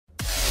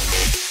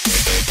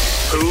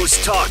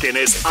Who's Talking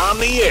is on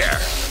the air.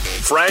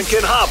 Frank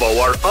and Habbo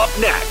are up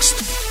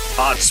next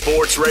on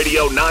Sports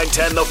Radio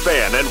 910 The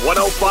Fan and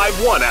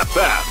 105.1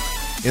 FM.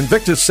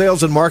 Invictus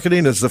Sales and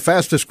Marketing is the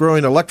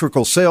fastest-growing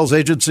electrical sales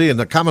agency in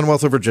the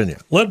Commonwealth of Virginia.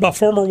 Led by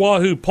former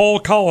Wahoo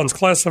Paul Collins,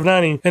 class of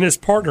 90, and his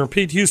partner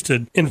Pete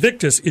Houston,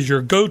 Invictus is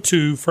your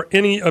go-to for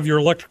any of your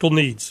electrical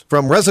needs.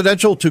 From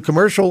residential to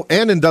commercial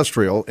and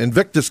industrial,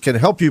 Invictus can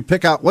help you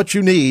pick out what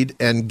you need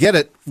and get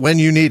it when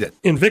you need it.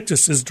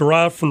 Invictus is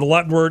derived from the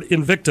Latin word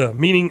invicta,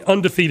 meaning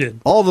undefeated.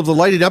 All of the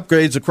lighting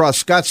upgrades across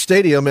Scott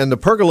Stadium and the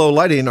pergola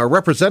lighting are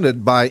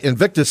represented by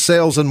Invictus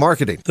Sales and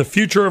Marketing. The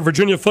future of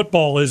Virginia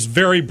football is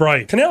very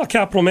bright. Canal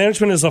Capital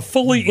Management is a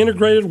fully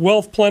integrated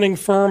wealth planning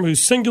firm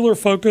whose singular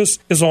focus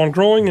is on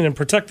growing and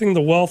protecting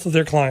the wealth of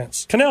their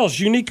clients. Canal's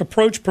unique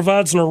approach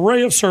provides an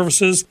array of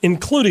services,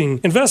 including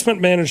investment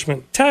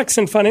management, tax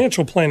and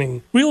financial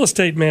planning, real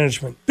estate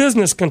management,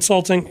 business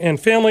consulting, and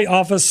family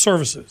office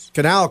services.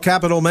 Canal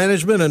Capital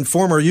Management and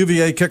former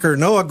UVA kicker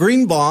Noah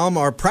Greenbaum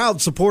are proud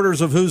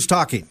supporters of Who's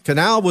Talking.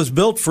 Canal was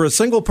built for a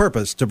single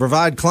purpose, to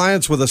provide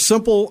clients with a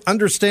simple,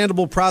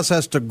 understandable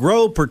process to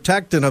grow,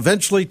 protect, and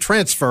eventually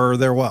transfer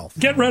their wealth.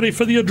 Get ready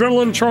for the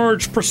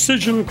adrenaline-charged,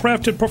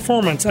 precision-crafted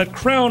performance at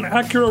Crown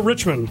Acura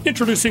Richmond.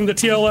 Introducing the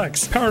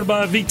TLX, powered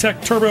by a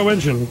VTEC turbo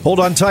engine. Hold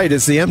on tight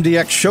as the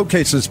MDX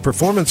showcases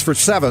performance for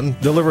 7,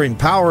 delivering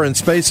power and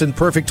space in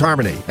perfect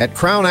harmony. At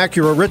Crown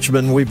Acura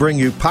Richmond, we bring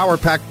you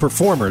power-packed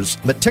performers,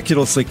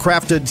 meticulously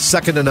crafted,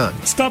 second to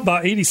none. Stop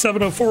by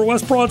 8704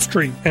 West Broad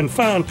Street and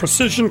find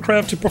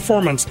precision-crafted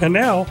performance, and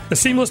now the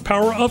seamless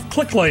power of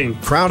Click Lane.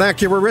 Crown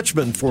Acura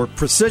Richmond for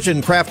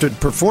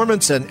precision-crafted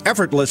performance and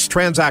effortless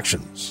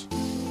transactions.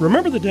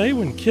 Remember the day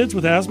when kids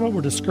with asthma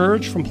were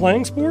discouraged from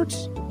playing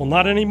sports? Well,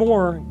 not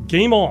anymore.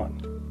 Game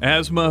on.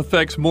 Asthma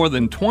affects more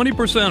than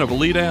 20% of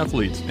elite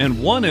athletes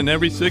and 1 in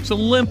every 6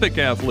 Olympic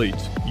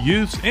athletes.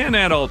 Youths and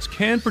adults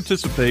can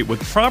participate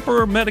with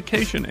proper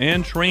medication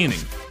and training.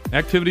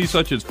 Activities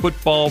such as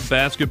football,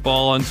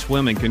 basketball, and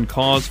swimming can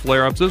cause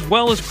flare-ups as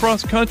well as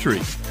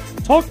cross-country.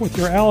 Talk with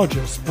your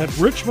allergist at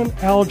Richmond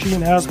Allergy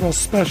and Asthma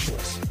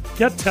Specialists.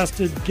 Get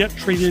tested, get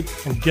treated,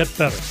 and get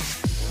better.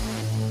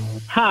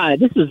 Hi,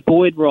 this is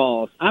Boyd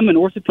Ross. I'm an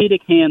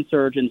orthopedic hand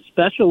surgeon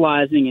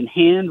specializing in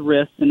hand,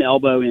 wrist, and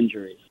elbow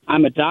injuries.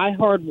 I'm a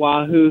diehard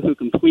Wahoo who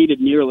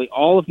completed nearly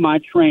all of my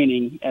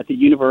training at the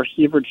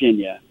University of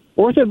Virginia.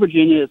 Ortho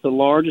Virginia is the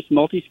largest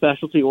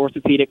multi-specialty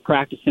orthopedic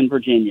practice in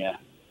Virginia.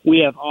 We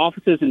have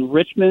offices in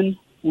Richmond,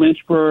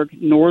 Lynchburg,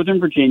 Northern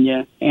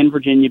Virginia, and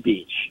Virginia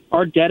Beach.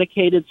 Our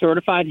dedicated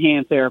certified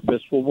hand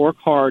therapists will work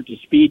hard to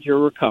speed your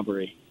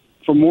recovery.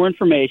 For more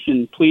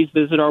information, please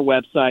visit our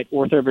website,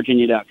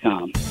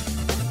 orthovirginia.com.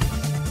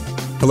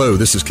 Hello,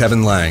 this is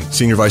Kevin Lang,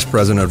 Senior Vice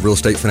President of Real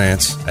Estate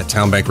Finance at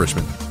Town Bank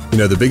Richmond. You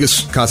know, the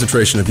biggest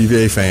concentration of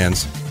UVA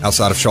fans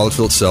outside of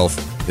Charlottesville itself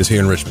is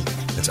here in Richmond.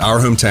 It's our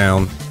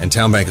hometown, and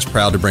Town Bank is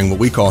proud to bring what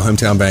we call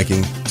hometown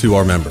banking to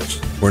our members.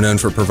 We're known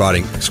for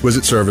providing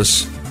exquisite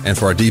service and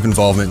for our deep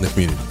involvement in the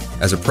community.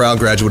 As a proud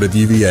graduate of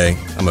UVA,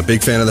 I'm a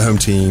big fan of the home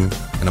team,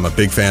 and I'm a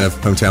big fan of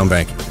hometown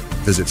banking.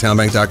 Visit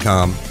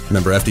townbank.com,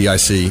 member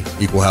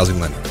FDIC, equal housing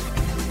lender.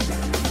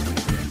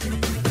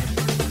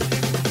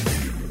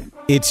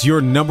 It's your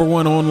number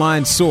one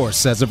online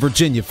source as a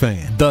Virginia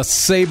fan.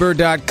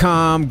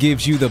 TheSaber.com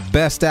gives you the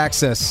best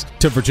access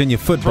to Virginia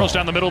football. Throws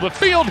down the middle of the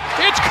field.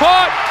 It's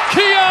caught.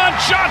 Keon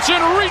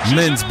Johnson reaches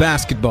men's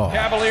basketball.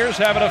 Cavaliers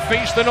having to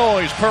face the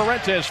noise.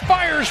 Parentes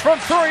fires from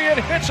 3 and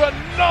hits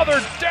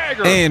another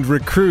dagger. And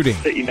recruiting.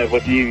 You know,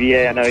 with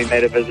UVA, I know he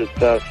made a visit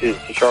to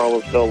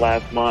Charlottesville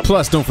last month.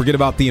 Plus, don't forget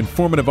about the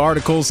informative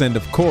articles and,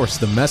 of course,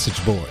 the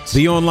message boards.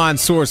 The online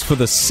source for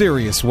the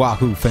serious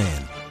Wahoo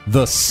fan.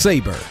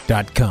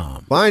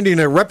 TheSaber.com. Finding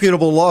a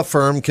reputable law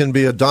firm can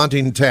be a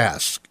daunting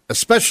task,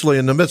 especially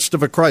in the midst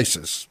of a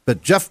crisis.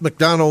 But Jeff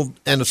McDonald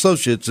and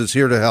Associates is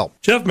here to help.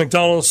 Jeff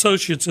McDonald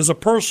Associates is a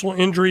personal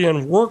injury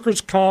and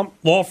workers' comp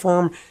law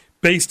firm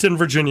based in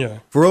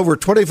Virginia. For over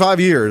 25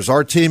 years,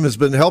 our team has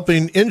been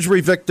helping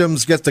injury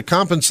victims get the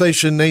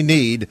compensation they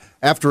need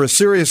after a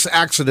serious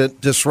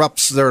accident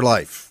disrupts their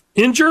life.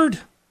 Injured?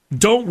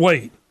 Don't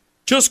wait.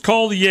 Just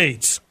call the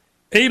Yates.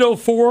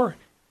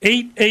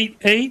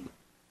 804-888-8888.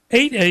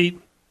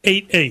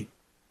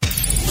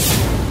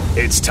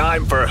 It's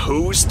time for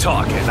Who's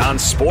Talking on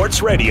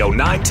Sports Radio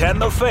 910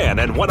 The Fan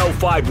and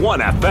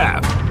 105.1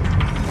 FM.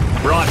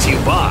 Brought to you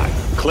by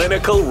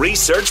Clinical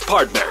Research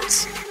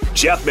Partners,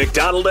 Jeff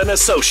McDonald and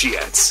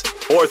Associates,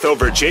 Ortho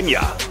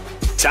Virginia,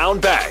 Town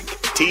Bank,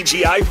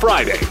 TGI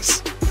Fridays,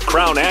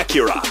 Crown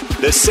Acura,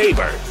 The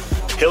Saber,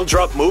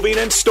 Hildrup Moving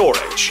and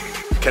Storage,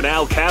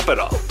 Canal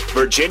Capital,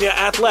 Virginia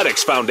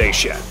Athletics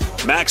Foundation,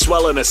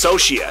 Maxwell and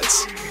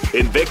Associates,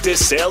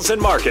 Invictus Sales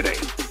and Marketing,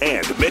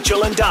 and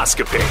Mitchell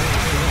Endoscopy.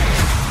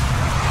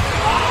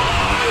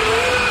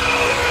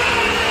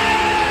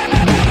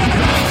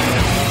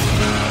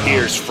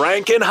 Here's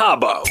Frank and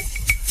Habbo.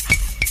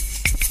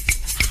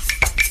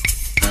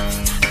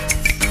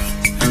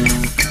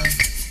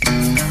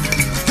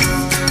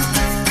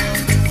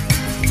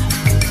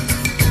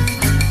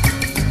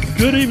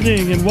 Good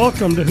evening and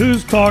welcome to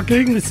Who's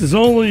Talking. This is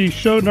only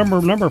show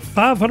number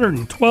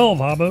 512,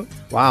 Habbo.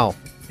 Wow.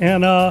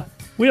 And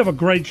we have a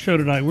great show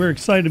tonight. We're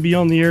excited to be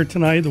on the air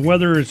tonight. The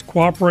weather is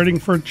cooperating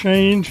for a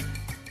change.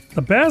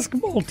 The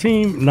basketball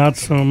team, not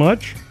so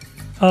much.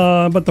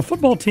 But the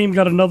football team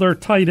got another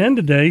tight end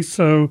today,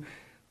 so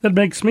that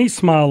makes me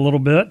smile a little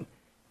bit.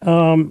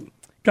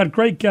 Got a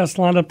great guest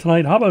lined up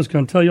tonight. Habbo's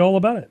going to tell you all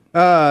about it.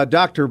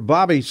 Dr.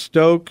 Bobby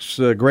Stokes,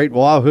 a great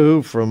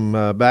Wahoo from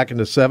back in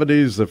the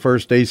 70s, the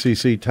first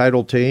ACC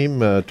title team,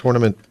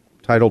 tournament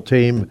title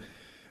team.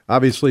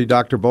 Obviously,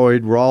 Dr.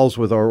 Boyd Rawls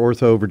with our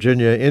Ortho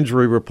Virginia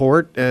injury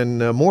report,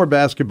 and more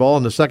basketball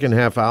in the second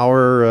half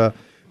hour.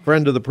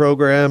 Friend of the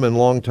program and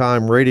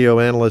longtime radio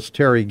analyst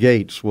Terry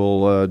Gates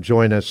will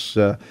join us.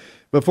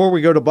 Before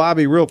we go to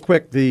Bobby, real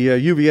quick, the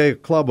UVA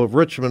Club of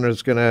Richmond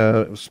is going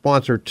to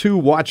sponsor 2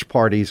 watch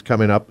parties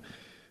coming up.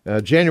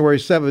 January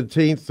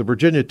 17th, the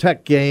Virginia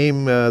Tech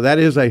game. That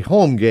is a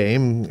home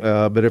game,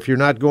 but if you're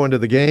not going to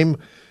the game,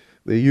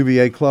 the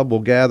UVA Club will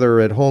gather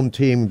at Home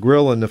Team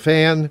Grill and the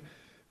Fan.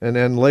 And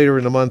then later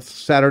in the month,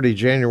 Saturday,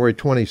 January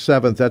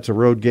 27th, that's a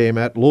road game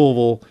at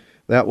Louisville.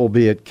 That will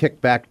be at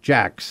Kickback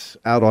Jack's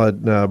out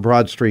on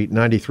Broad Street,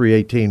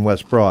 9318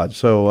 West Broad.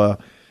 So,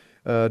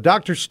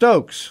 Dr.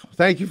 Stokes,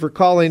 thank you for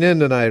calling in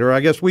tonight, or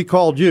I guess we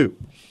called you.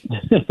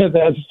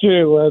 That's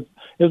true. It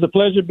was a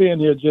pleasure being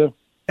here, Jim.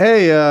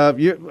 Hey,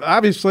 you,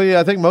 obviously,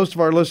 I think most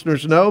of our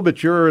listeners know,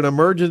 but you're an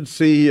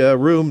emergency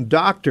room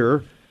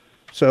doctor.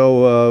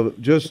 So,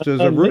 just as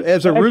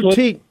a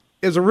routine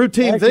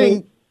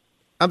thing.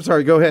 I'm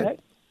sorry. Go ahead.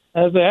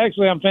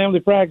 Actually, I'm family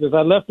practice.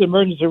 I left the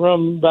emergency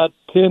room about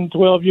 10,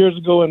 12 years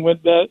ago and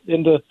went back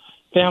into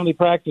family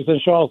practice in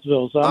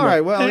Charlottesville. So all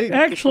right. Well,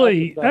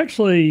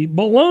 actually,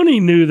 Maloney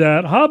knew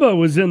that. Habbo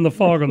was in the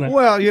fog on that.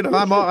 Well,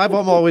 I'm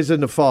always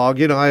in the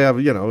fog. I have,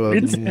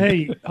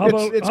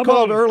 Habbo, it's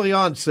called early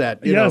onset.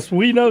 Yes,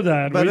 we know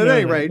that. But at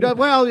any rate,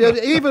 well,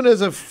 even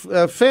as a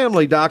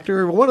family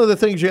doctor, one of the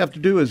things you have to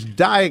do is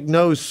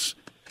diagnose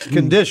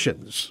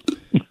conditions.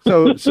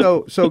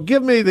 So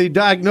give me the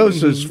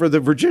diagnosis for the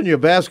Virginia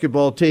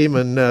basketball team,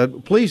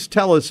 and please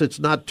tell us it's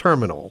not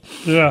terminal.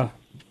 Yeah.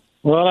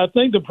 Well, I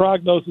think the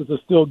prognosis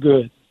is still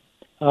good.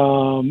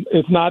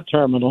 It's not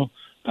terminal.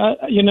 I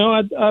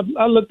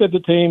looked at the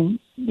team,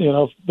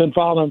 been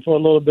following them for a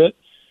little bit.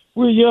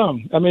 We're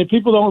young. I mean,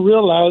 people don't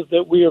realize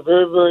that we are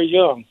very, very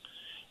young.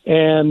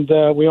 And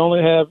we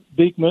only have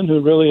Beekman,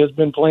 who really has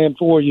been playing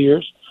 4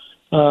 years.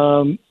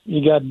 You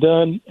got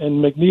Dunn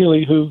and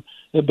McNeely, who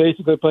are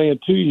basically playing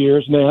 2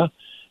 years now.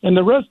 And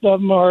the rest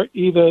of them are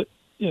either,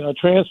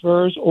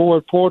 transfers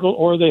or portal,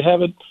 or they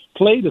haven't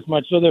played as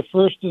much. So they're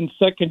first and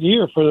second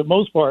year for the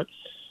most part.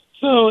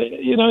 So,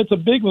 it's a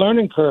big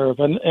learning curve.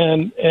 And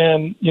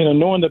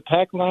knowing the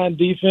pack line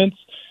defense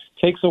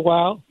takes a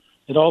while.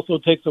 It also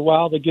takes a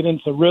while to get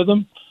into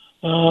rhythm.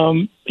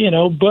 I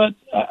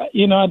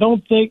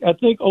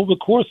think over the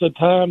course of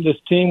time, this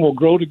team will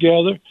grow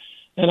together.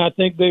 And I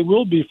think they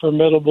will be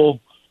formidable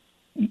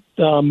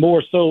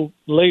more so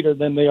later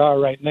than they are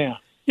right now.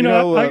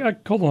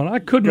 Hold on. I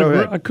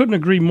couldn't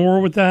agree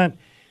more with that.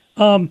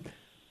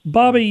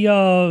 Bobby,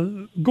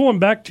 going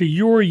back to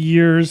your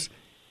years,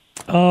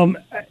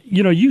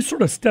 you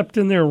sort of stepped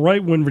in there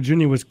right when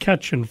Virginia was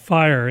catching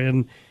fire,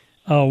 and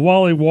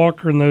Wally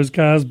Walker and those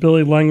guys,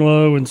 Billy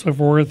Langlow and so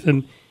forth.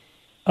 And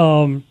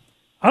I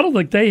don't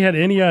think they had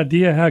any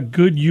idea how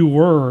good you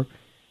were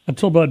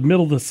until about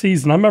middle of the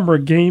season. I remember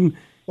a game.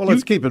 Well,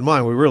 let's keep in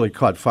mind we really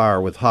caught fire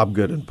with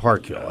Hobgood and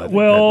Parkhill.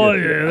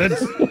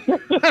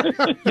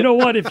 You know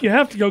what? If you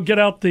have to go get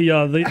out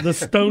the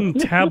stone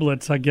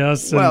tablets, I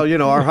guess.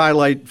 Well, our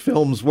highlight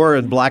films were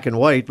in black and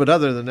white, but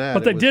other than that,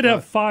 but they did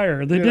have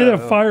fire. They did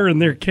have fire in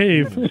their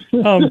cave.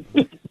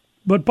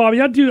 But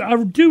Bobby, I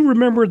do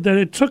remember that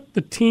it took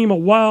the team a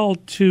while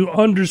to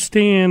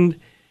understand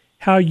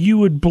how you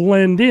would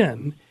blend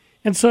in,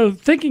 and so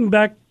thinking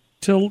back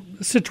to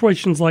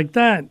situations like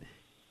that.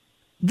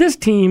 This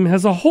team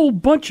has a whole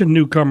bunch of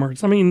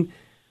newcomers. I mean,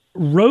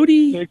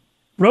 Rhodey,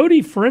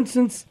 for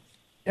instance,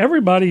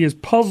 everybody is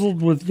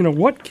puzzled with,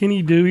 what can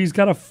he do? He's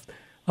got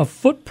a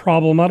foot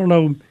problem. I don't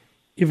know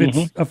if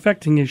it's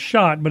affecting his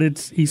shot, but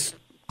he's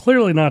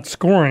clearly not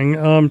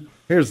scoring.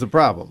 Here's the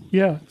problem.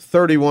 Yeah.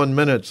 31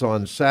 minutes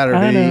on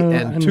Saturday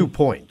and 2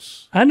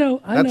 points. I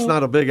know. That's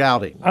not a big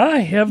outing. I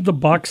have the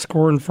box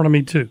score in front of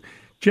me, too.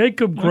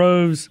 Jacob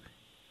Groves,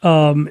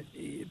 to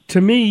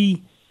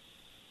me,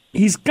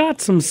 he's got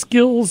some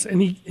skills,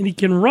 and he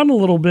can run a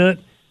little bit,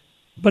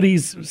 but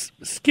he's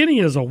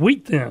skinny as a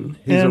wheat thin.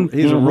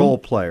 He's a role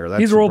player.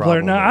 He's a role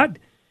player. Now,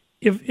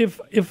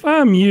 if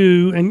I'm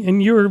you,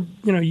 and you're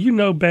you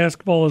know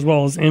basketball as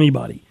well as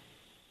anybody,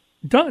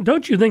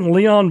 don't you think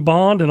Leon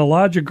Bond and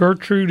Elijah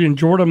Gertrude and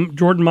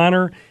Jordan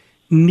Minor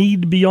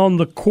need to be on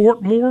the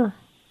court more?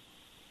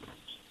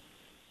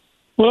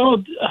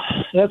 Well,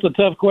 that's a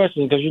tough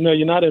question because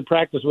you're not in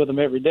practice with them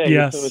every day,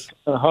 yes. So it's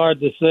hard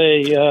to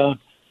say.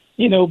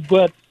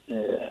 But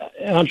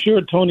I'm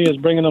sure Tony is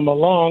bringing them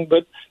along,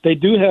 but they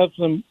do have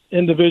some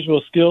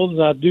individual skills,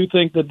 and I do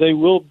think that they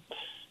will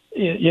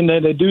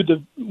they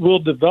will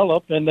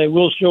develop and they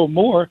will show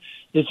more.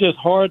 It's just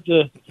hard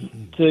to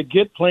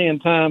get playing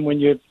time when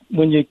you're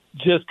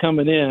just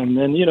coming in.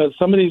 And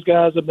some of these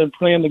guys have been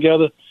playing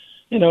together,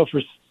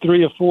 for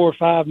 3 or 4 or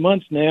 5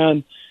 months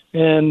now,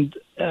 and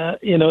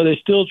they're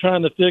still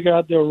trying to figure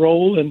out their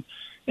role. And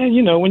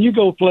when you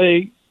go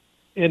play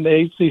in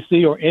the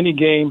ACC or any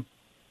game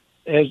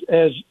as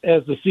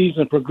the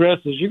season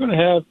progresses, you're going to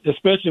have,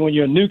 especially when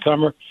you're a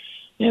newcomer,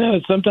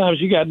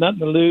 sometimes you got nothing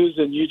to lose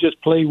and you just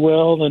play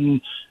well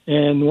and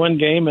one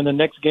game and the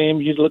next game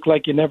you look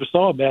like you never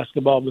saw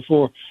basketball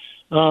before.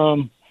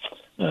 But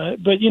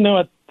when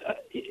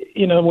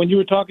you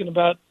were talking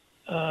about,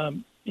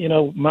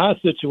 my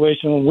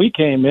situation when we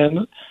came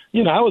in,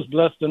 I was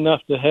blessed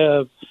enough to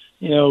have,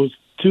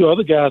 2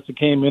 other guys that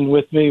came in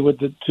with me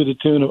to the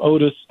tune of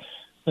Otis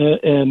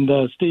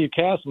and Steve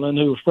Castleman,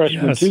 who were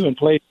freshmen too and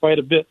played quite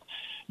a bit.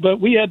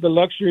 But we had the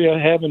luxury of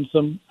having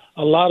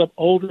a lot of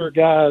older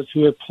guys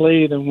who had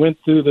played and went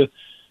through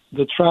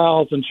the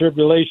trials and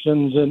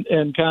tribulations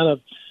and kind of,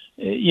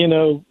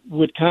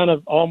 would kind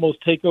of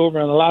almost take over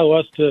and allow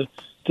us to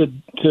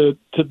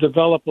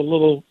develop a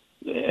little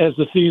as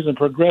the season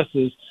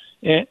progresses.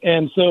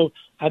 And so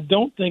I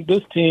don't think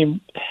this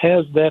team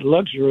has that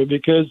luxury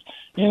because,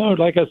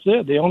 like I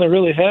said, they only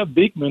really have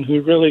Beekman,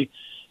 who really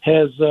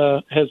has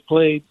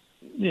played,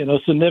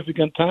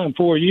 significant time,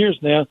 4 years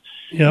now.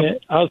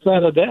 Yep.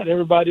 Outside of that,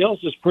 everybody else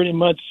is pretty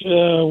much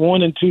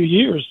 1 and 2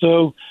 years.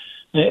 So,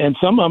 and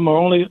some of them are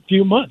only a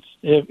few months,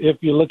 if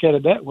you look at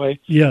it that way.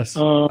 Yes,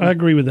 I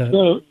agree with that.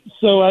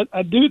 So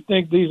I do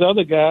think these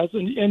other guys,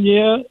 and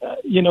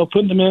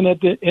putting them in at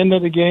the end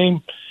of the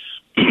game,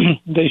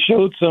 they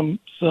showed some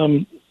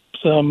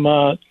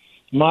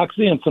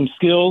moxie and some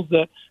skills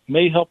that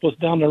may help us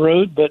down the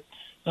road. But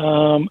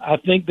I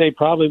think they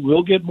probably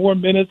will get more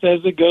minutes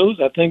as it goes.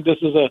 I think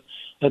this is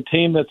a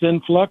team that's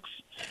in flux.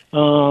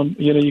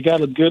 You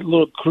got a good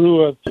little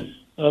crew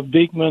of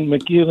Beekman,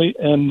 McKeely,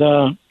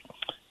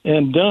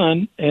 and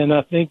Dunn, and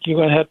I think you're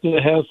going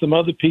to have some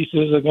other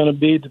pieces that are going to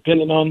be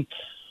depending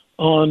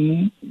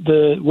on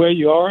where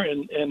you are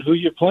and who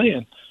you're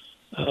playing.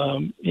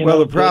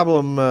 The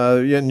problem,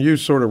 and you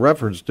sort of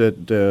referenced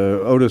it,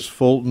 Otis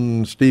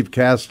Fulton, Steve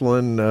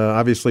Castleman,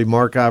 obviously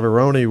Mark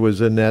Ivoroni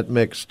was in that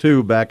mix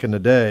too back in the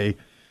day.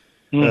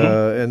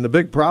 Mm-hmm. And the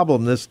big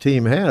problem this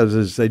team has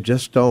is they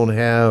just don't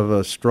have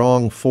a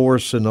strong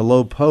force in the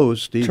low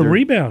post either, to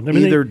rebound.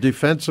 Either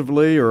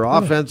defensively or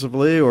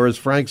offensively, or as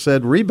Frank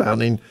said,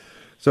 rebounding.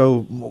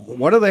 So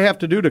what do they have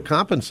to do to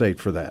compensate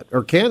for that,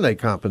 or can they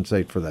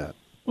compensate for that?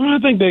 Well, I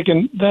think they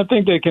can. I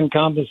think they can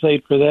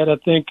compensate for that. I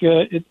think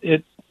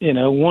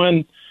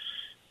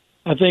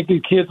I think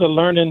the kids are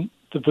learning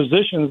the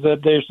positions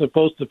that they're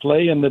supposed to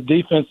play and the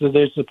defense that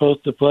they're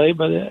supposed to play.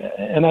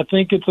 And I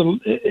think it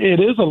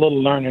is a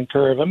little learning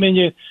curve. I mean,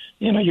 you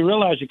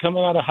realize you're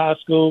coming out of high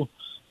school,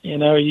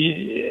 and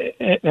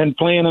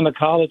playing on the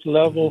college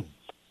level.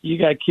 You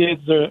got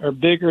kids that are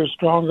bigger,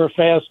 stronger,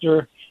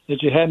 faster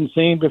that you hadn't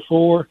seen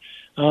before,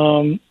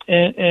 and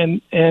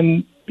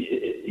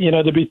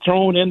to be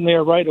thrown in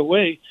there right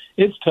away,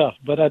 it's tough.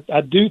 But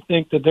I do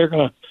think that they're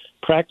going to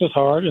practice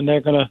hard and they're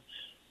going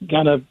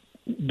to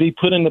be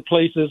put in the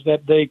places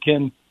that they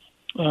can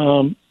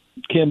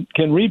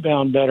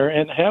rebound better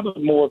and have a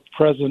more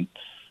present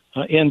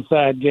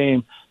inside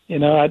game.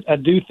 I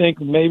do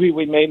think maybe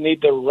we may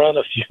need to run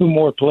a few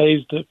more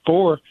plays to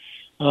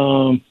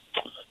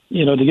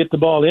get the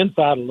ball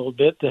inside a little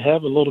bit, to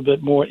have a little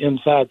bit more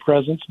inside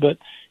presence. But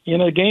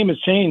the game has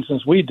changed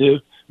since we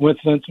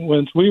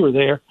were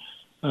there.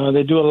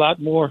 They do a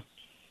lot more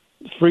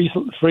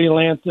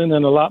freelancing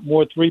and a lot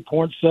more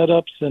 3-point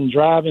setups and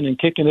driving and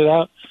kicking it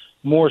out,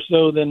 more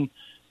so than,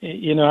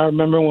 I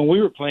remember when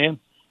we were playing,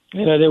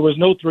 there was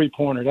no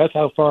 3-pointer. That's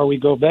how far we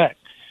go back.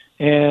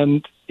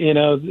 And,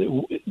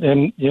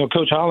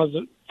 Coach Holland's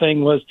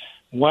thing was,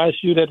 why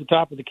shoot at the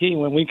top of the key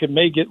when we could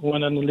may get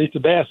one underneath the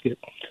basket?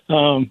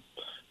 So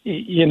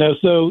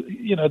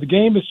the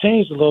game has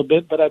changed a little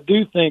bit, but I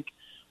do think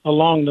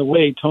along the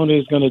way, Tony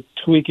is going to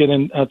tweak it.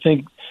 And I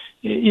think,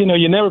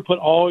 you never put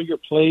all your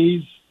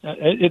plays.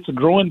 It's a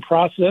growing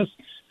process.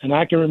 And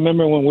I can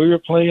remember when we were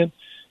playing,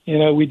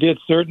 we did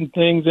certain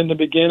things in the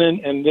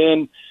beginning, and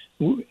then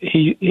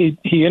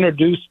he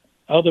introduced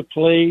other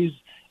plays.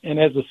 And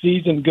as the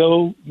season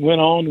went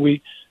on,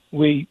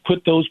 we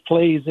put those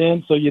plays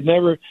in. So you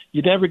never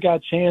got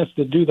a chance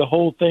to do the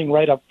whole thing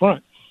right up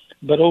front.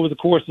 But over the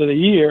course of the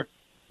year,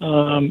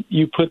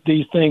 you put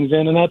these things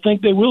in, and I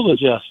think they will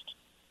adjust.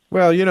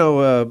 Well,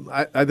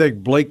 I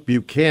think Blake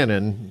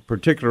Buchanan,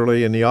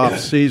 particularly in the off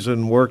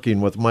season,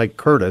 working with Mike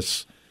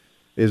Curtis,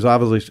 is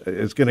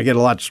going to get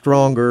a lot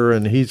stronger,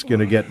 and he's going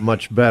to get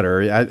much better.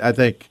 I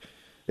think,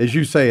 as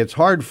you say, it's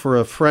hard for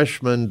a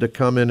freshman to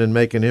come in and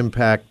make an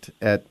impact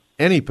at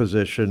any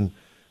position,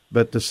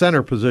 but the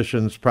center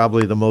position is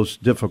probably the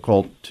most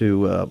difficult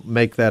to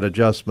make that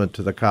adjustment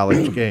to the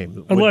college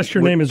game. Unless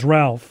your name is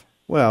Ralph.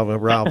 Well,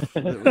 Ralph,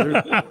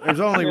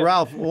 there's only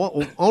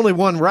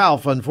one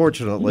Ralph,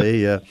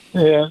 unfortunately. Yeah,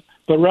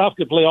 But Ralph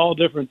could play all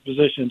different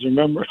positions,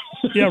 remember?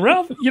 Yeah,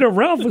 Ralph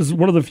was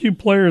one of the few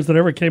players that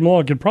ever came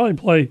along, could probably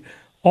play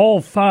all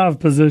 5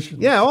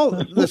 positions. Yeah, all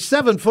the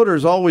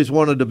 7-footers always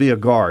wanted to be a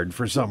guard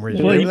for some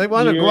reason. Well, they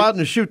wanted to go out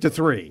and shoot the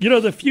 3.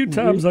 The few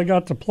times I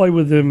got to play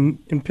with him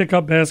and pick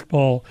up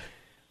basketball,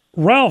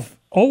 Ralph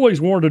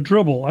always wanted to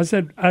dribble. I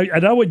said,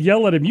 I would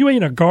yell at him, "You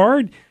ain't a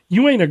guard.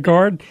 You ain't a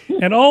guard."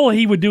 And all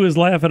he would do is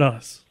laugh at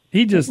us.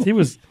 He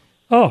was,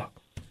 oh.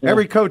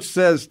 Every coach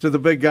says to the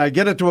big guy,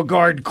 "Get it to a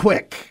guard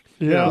quick."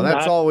 Yeah,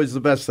 that's always the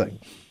best thing.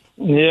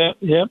 Yeah.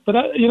 But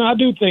I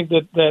do think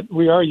that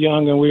we are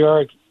young and we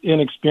are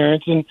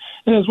inexperienced, and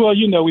as well,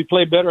 we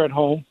play better at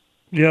home.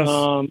 Yes.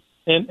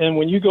 And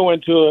when you go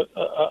into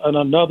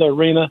another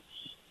arena,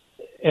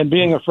 and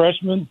being a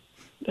freshman,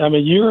 I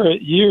mean, you're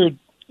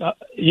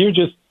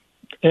just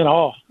in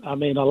awe. I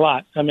mean, a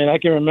lot. I mean, I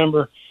can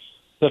remember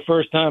the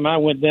first time I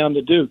went down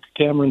to Duke,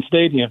 Cameron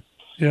Stadium.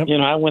 Yep.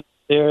 I went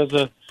there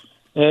to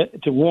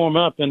warm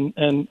up, and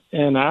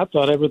I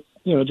thought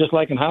just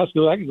like in high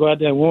school, I could go out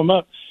there and warm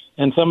up.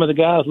 And some of the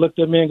guys looked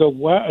at me and go,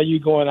 "Why are you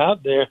going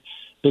out there?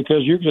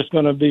 Because you're just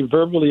going to be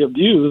verbally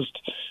abused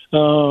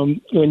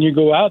when you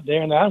go out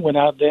there." And I went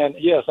out there, and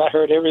yes, I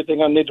heard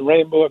everything underneath the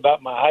rainbow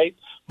about my height,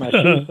 my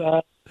shoe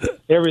size,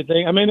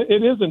 everything. I mean,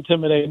 it is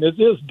intimidating. It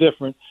is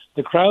different.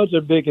 The crowds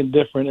are big and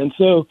different. And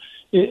so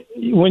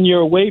when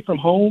you're away from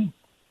home,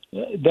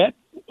 that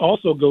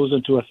also goes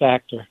into a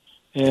factor.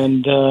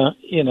 And,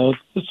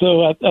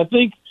 so I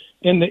think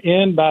in the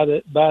end, by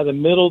the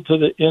middle to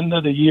the end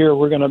of the year,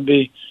 we're going to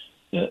be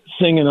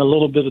singing a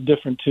little bit of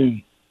different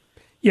tune.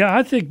 Yeah,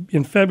 I think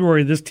in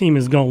February this team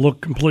is going to look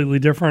completely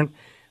different.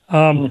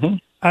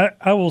 I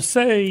will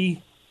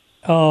say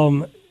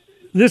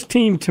this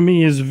team to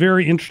me is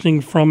very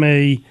interesting from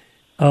a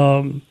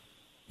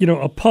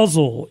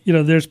puzzle.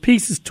 There's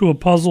pieces to a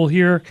puzzle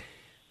here,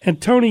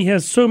 and Tony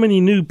has so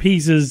many new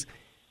pieces.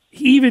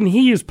 Even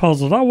he is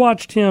puzzled. I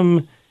watched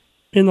him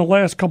in the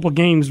last couple of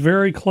games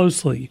very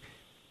closely,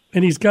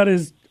 and he's got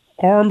his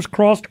arms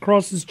crossed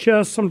across his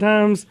chest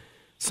sometimes.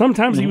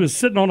 Sometimes he was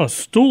sitting on a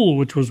stool,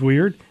 which was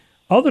weird.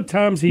 Other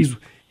times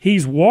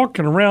he's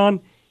walking around,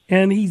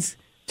 and he is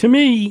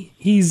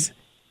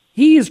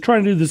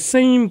trying to do the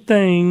same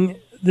thing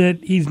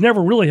that he's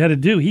never really had to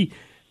do.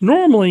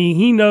 Normally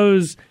he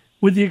knows,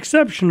 with the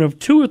exception of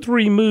 2 or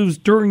 3 moves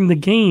during the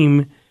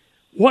game,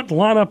 what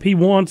lineup he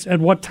wants at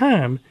what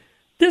time.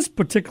 This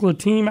particular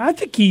team, I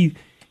think he's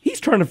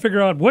trying to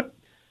figure out who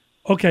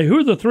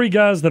are the 3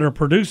 guys that are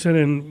producing,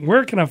 and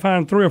where can I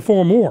find 3 or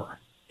 4 more?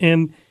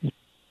 And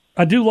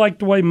I do like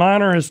the way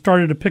Minor has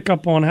started to pick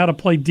up on how to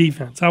play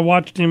defense. I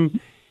watched him.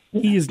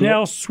 He is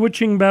now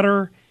switching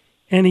better,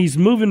 and he's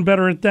moving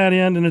better at that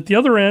end. And at the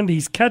other end,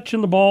 he's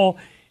catching the ball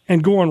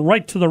and going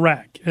right to the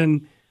rack.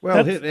 And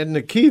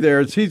the key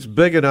there is he's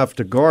big enough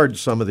to guard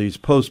some of these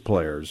post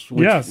players,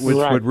 which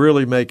would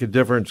really make a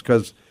difference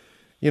because,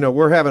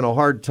 we're having a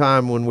hard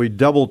time when we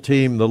double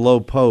team the low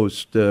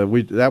post.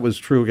 That was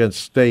true against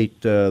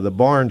State. The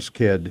Barnes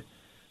kid,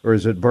 or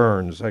is it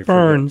Burns?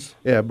 Burns.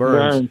 Yeah,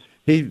 Burns.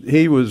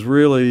 He was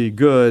really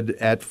good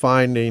at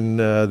finding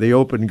the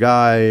open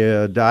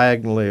guy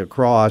diagonally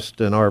across,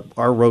 and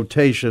our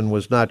rotation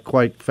was not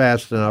quite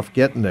fast enough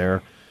getting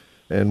there,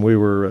 and we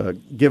were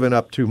giving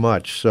up too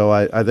much. So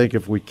I think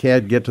if we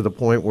can get to the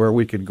point where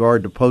we could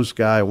guard the post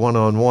guy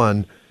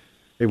one-on-one,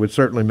 it would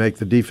certainly make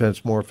the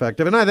defense more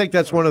effective. And I think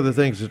that's one of the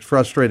things that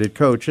frustrated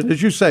Coach. And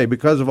as you say,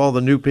 because of all the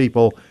new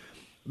people,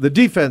 the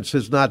defense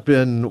has not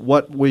been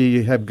what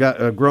we have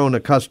grown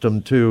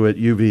accustomed to at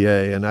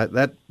UVA, and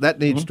that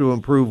needs to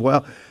improve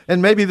well.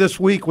 And maybe this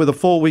week, with a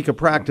full week of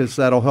practice,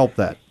 that'll help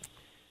that.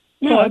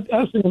 Yeah,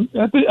 I seem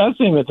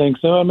to think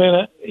so. I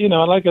mean,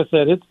 like I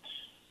said,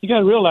 you got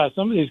to realize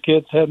some of these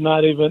kids have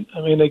not even.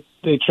 I mean,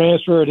 they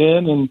transferred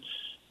in, and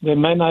they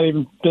might not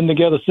even been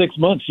together 6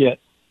 months yet.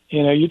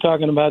 You're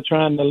talking about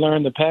trying to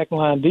learn the pack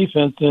line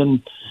defense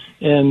in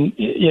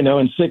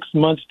 6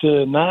 months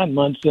to 9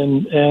 months,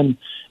 and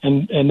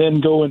then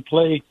go and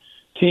play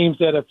teams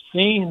that have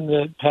seen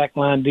the pack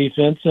line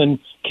defense and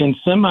can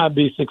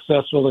be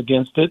successful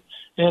against it.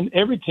 And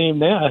every team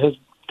now has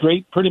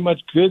pretty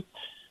much good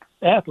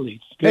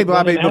athletes. Hey,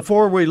 Bobby,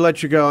 before we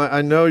let you go,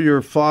 I know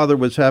your father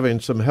was having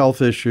some health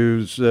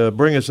issues.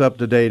 Bring us up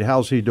to date.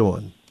 How's he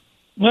doing?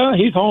 Well,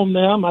 he's home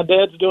now. My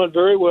dad's doing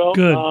very well.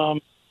 Good.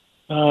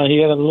 He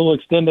had a little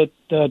extended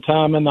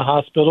time in the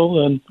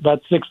hospital, and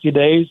about 60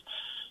 days.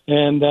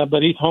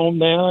 But he's home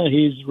now.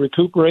 He's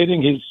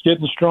recuperating. He's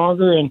getting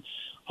stronger, and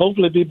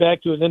hopefully be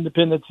back to his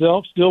independent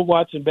self. Still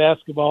watching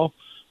basketball.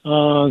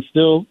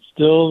 Still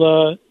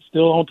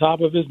on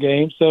top of his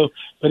game. So,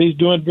 but he's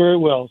doing very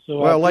well. So,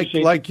 like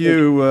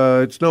you,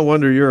 it's no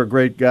wonder you're a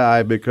great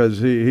guy because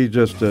he's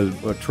just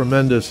a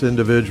tremendous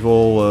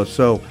individual.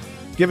 So,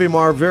 give him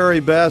our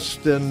very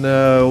best, and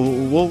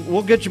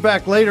we'll get you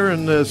back later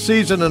in the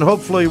season, and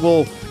hopefully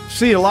we'll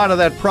see a lot of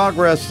that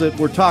progress that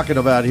we're talking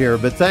about here.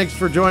 But thanks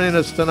for joining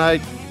us tonight.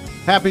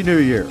 Happy New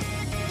Year.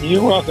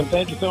 You're welcome.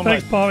 Thank you so much.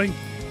 Thanks, Bobby.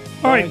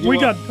 All right, we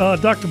got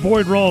Dr.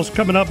 Boyd Rawls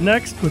coming up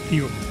next with the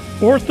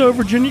Ortho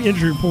Virginia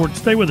Injury Report.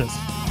 Stay with us.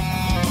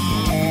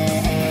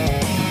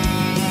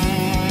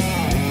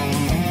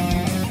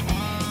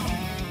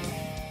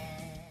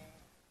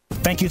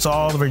 Thank you to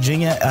all the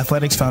Virginia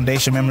Athletics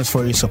Foundation members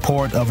for your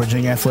support of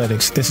Virginia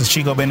Athletics. This is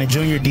Chico Bennett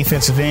Jr.,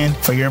 defensive end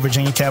for your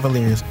Virginia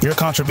Cavaliers. Your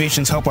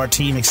contributions help our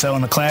team excel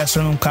in the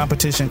classroom,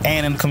 competition,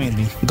 and in the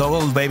community. Go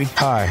Wolves, baby.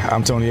 Hi,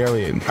 I'm Tony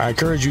Elliott. I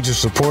encourage you to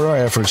support our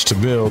efforts to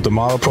build the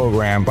model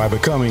program by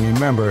becoming a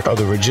member of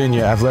the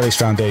Virginia Athletics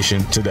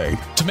Foundation today.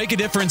 To make a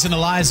difference in the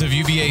lives of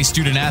UVA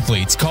student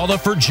athletes, call the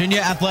Virginia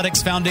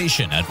Athletics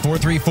Foundation at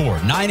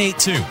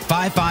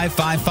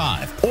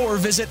 434-982-5555 or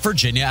visit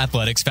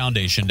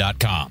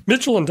VirginiaAthleticsFoundation.com.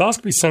 Mitchell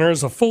Endoscopy Center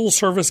is a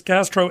full-service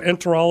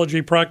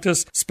gastroenterology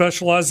practice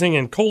specializing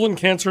in colon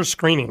cancer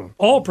screening.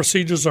 All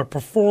procedures are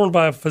performed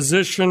by a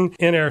physician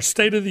in our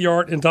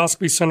state-of-the-art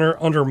endoscopy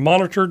center under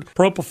monitored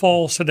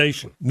propofol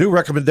sedation. New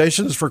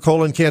recommendations for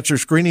colon cancer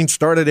screening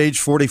start at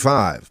age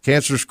 45.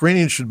 Cancer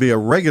screening should be a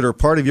regular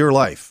part of your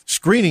life.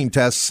 Screening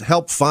tests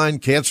help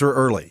find cancer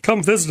early.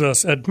 Come visit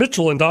us at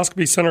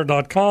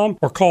MitchellEndoscopyCenter.com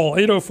or call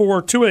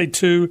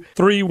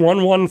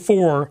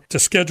 804-282-3114 to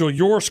schedule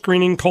your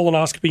screening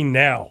colonoscopy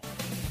now.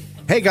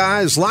 Hey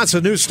guys, lots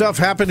of new stuff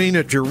happening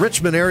at your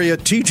Richmond area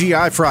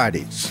TGI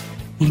Fridays.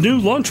 New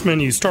lunch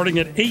menus starting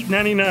at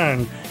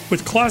 $8.99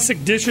 with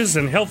classic dishes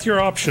and healthier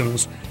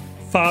options.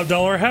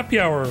 $5 happy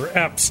hour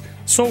apps.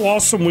 So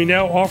awesome we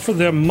now offer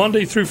them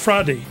Monday through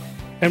Friday.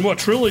 And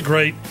what's really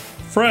great,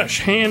 fresh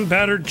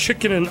hand-battered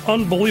chicken and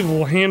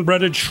unbelievable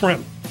hand-breaded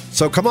shrimp.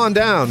 So come on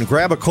down,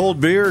 grab a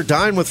cold beer,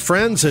 dine with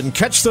friends, and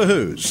catch the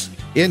Who's.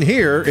 In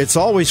here, it's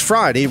always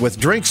Friday with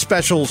drink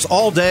specials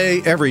all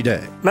day, every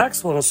day.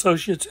 Maxwell &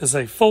 Associates is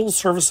a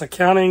full-service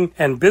accounting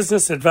and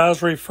business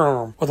advisory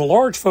firm with a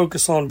large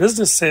focus on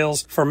business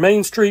sales for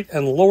Main Street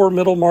and lower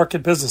middle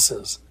market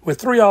businesses. With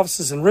 3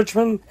 offices in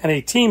Richmond and a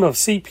team of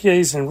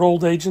CPAs and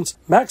enrolled agents,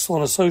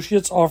 Maxwell &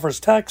 Associates offers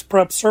tax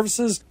prep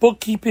services,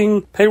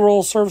 bookkeeping,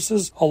 payroll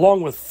services,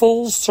 along with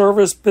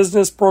full-service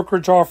business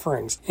brokerage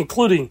offerings,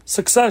 including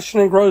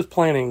succession and growth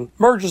planning,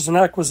 mergers and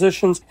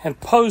acquisitions, and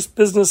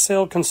post-business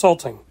sale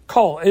consulting.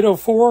 Call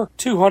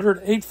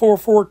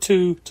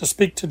 804-200-8442 to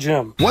speak to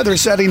Jim. Whether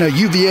setting a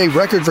UVA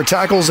record for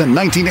tackles in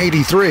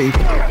 1983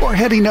 or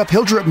heading up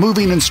Hildrep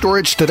Moving and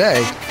Storage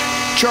today,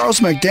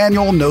 Charles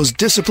McDaniel knows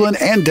discipline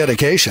and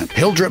dedication.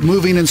 Hildrep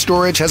Moving and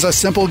Storage has a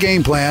simple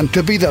game plan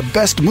to be the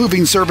best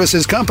moving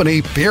services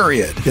company,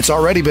 period. It's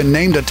already been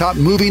named a top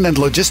moving and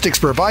logistics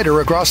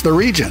provider across the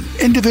region.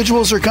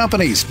 Individuals or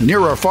companies, near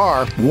or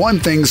far, one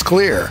thing's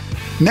clear.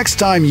 Next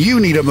time you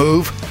need a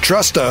move,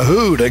 trust a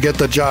Who to get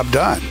the job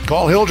done.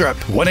 Call Hildrep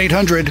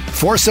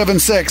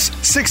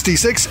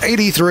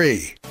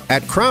 1-800-476-6683.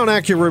 At Crown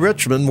Acura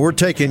Richmond, we're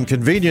taking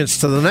convenience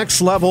to the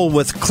next level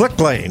with Click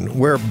Lane,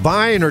 where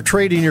buying or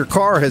trading your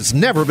car has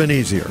never been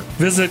easier.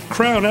 Visit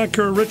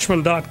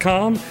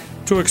CrownAcuraRichmond.com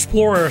to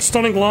explore our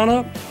stunning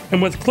lineup,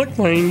 and with Click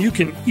Lane, you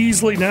can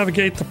easily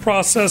navigate the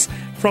process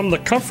from the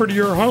comfort of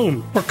your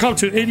home. Or come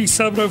to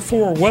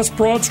 8704 West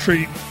Broad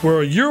Street,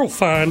 where you'll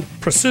find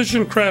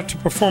precision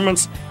crafted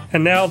performance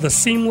and now the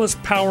seamless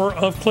power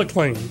of Click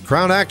Lane.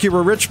 Crown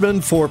Acura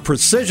Richmond for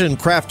precision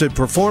crafted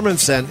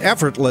performance and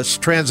effortless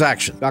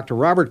transaction. Dr.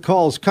 Robert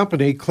Call's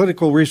company,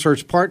 Clinical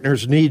Research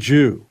Partners, needs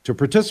you to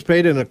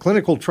participate in a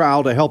clinical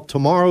trial to help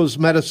tomorrow's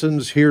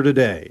medicines here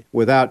today.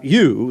 Without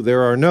you,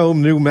 there are no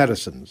new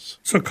medicines.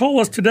 So call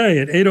us today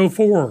at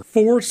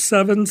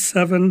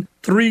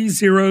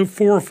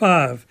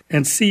 804-477-3045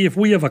 and see if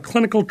we have a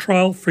clinical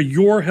trial for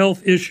your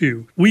health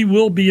issue. We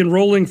will be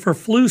enrolling for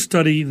flu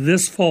study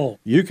this fall.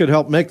 You could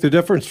help make the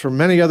difference for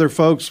many other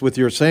folks with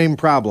your same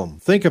problem.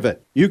 Think of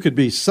it. You could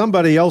be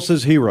somebody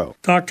else's hero.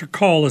 Dr.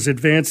 Call is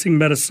advancing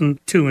medicine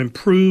to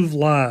improve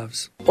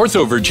lives.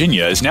 Ortho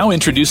Virginia is now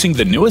introducing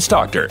the newest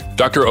doctor,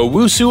 Dr.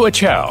 Owusu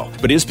Achow,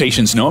 but his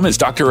patients know him as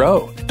Dr.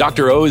 O.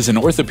 Dr. O is an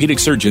orthopedic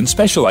surgeon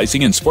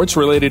specializing in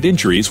sports-related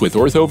injuries with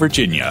Ortho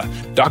Virginia.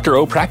 Dr.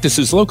 O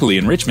practices locally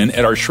in Richmond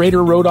at our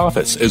Schrader Road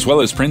office, as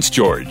well as Prince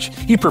George.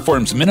 He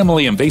performs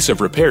minimally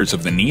invasive repairs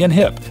of the knee and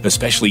hip,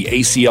 especially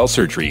ACL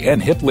surgery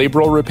and hip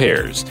labral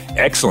repairs.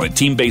 Excellent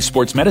team-based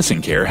sports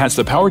medicine care has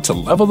the power to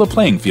level the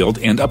playing field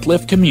and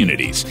uplift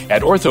communities.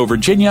 At Ortho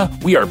Virginia,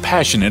 we are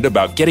passionate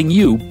about getting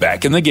you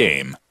back in the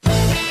game.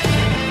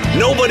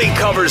 Nobody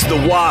covers the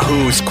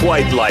Wahoos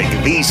quite like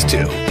these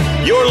two.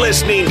 You're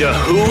listening to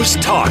Who's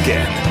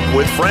Talking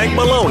with Frank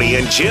Maloney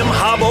and Jim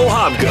Hobbo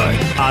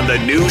Hobgood on the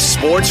new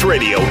Sports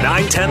Radio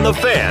 910 The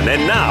Fan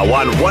and now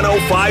on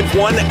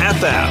 105.1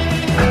 FM.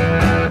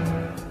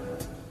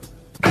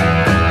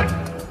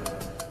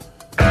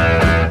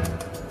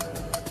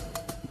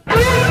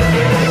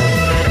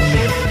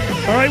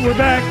 All right, we're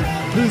back.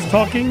 Who's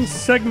Talking?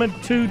 Segment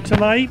 2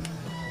 tonight,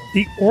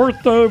 the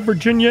Ortho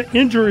Virginia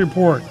Injury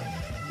Report.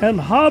 And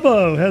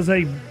Hobbo has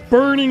a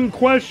burning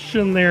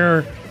question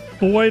there.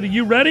 Boyd, are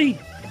you ready?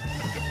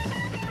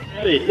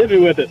 Ready. Hit me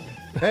with it.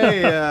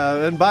 Hey,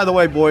 and by the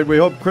way, Boyd, we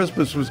hope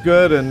Christmas was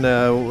good, and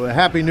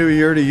Happy New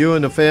Year to you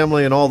and the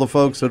family and all the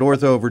folks at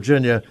Ortho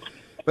Virginia.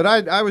 But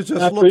I was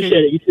just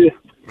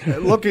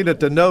looking at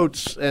the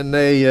notes, and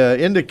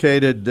they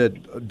indicated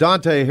that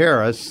Dante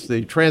Harris,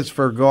 the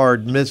transfer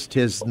guard, missed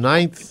his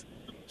 9th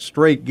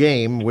straight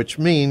game, which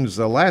means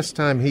the last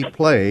time he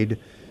played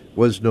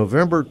was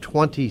November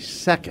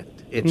 22nd.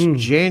 It's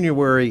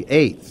January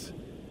 8th.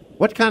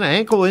 What kind of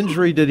ankle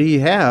injury did he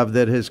have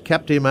that has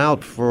kept him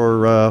out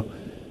for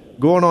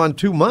going on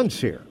 2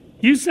 months here?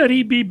 You said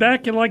he'd be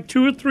back in like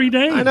 2 or 3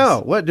 days. I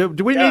know. What do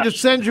we need to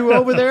send you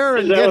over there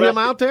and get him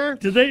out there?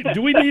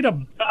 Do we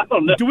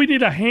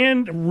need a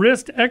hand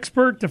wrist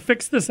expert to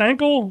fix this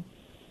ankle?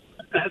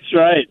 That's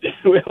right.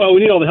 Well,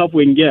 we need all the help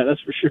we can get.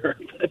 That's for sure.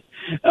 But,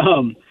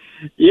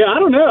 I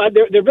don't know.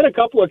 There've been a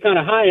couple of kind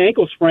of high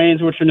ankle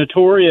sprains, which are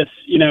notorious,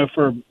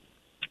 for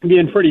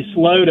being pretty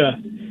slow to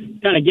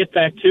kind of get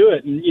back to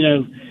it. And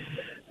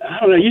I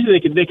don't know.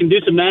 Usually they can do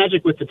some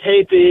magic with the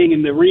taping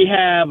and the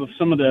rehab of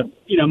some of the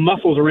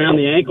muscles around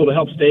the ankle to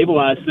help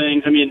stabilize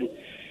things. I mean,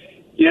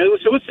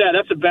 so what's that?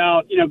 That's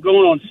about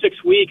going on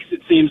 6 weeks,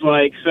 it seems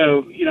like.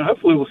 So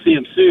hopefully we'll see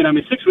him soon. I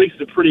mean, 6 weeks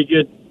is a pretty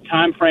good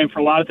time frame for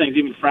a lot of things,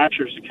 even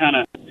fractures, to kind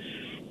of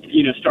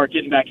start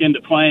getting back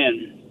into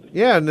playing.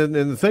 Yeah, and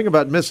the thing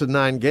about missing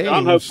 9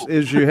 games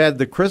is you had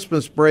the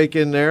Christmas break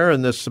in there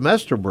and the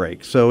semester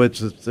break. So it's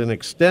an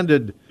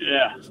extended.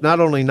 Yeah. It's not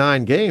only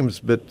 9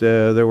 games, but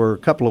there were a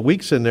couple of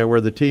weeks in there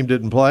where the team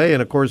didn't play,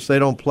 and of course they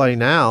don't play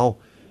now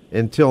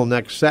until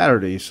next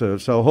Saturday. So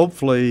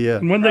hopefully,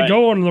 when they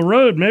go on the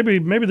road, maybe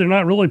they're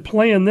not really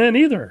playing then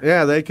either.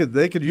 Yeah, they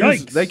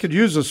could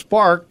use a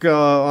spark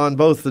on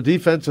both the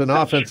defense and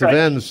offensive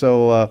ends.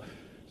 So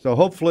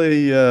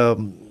hopefully.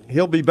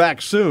 He'll be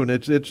back soon.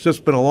 It's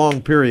just been a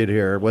long period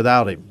here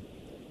without him.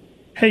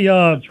 Hey,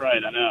 that's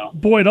right. I know.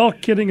 Boyd, all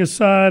kidding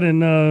aside,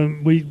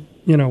 and we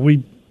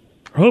are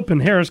hoping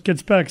Harris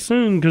gets back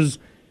soon because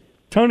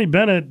Tony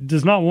Bennett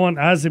does not want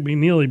Isaac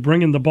McNeely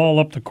bringing the ball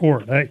up the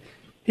court.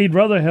 He'd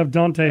rather have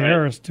Dante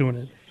Harris doing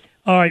it.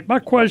 All right, my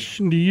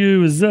question to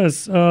you is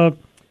this,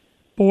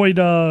 Boyd.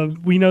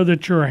 We know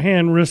that you're a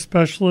hand wrist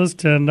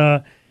specialist,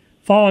 and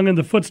following in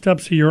the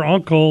footsteps of your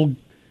uncle,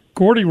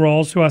 Gordy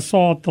Rawls, who I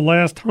saw at the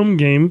last home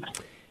game.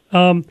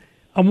 I'm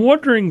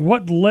wondering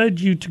what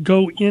led you to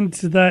go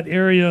into that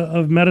area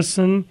of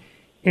medicine,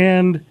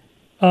 and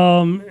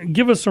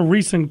give us a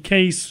recent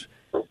case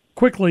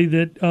quickly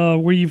that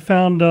where you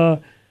found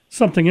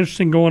something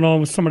interesting going on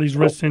with somebody's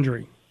wrist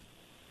injury.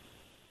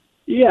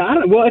 Yeah,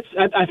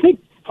 I think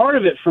part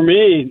of it for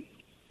me,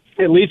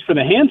 at least for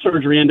the hand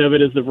surgery end of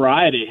it, is the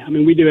variety. I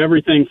mean, we do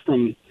everything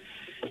from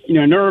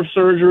nerve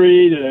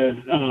surgery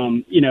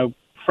to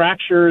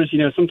fractures,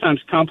 sometimes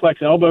complex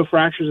elbow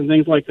fractures and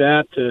things like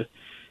that, to,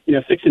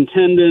 fixing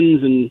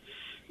tendons. And,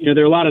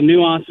 there are a lot of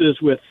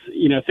nuances with,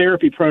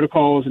 therapy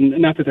protocols, and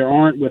not that there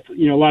aren't with,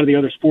 a lot of the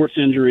other sports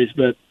injuries,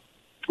 but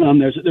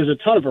there's a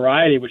ton of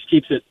variety, which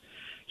keeps it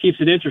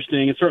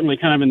interesting. And certainly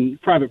kind of in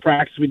private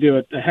practice, we do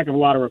a heck of a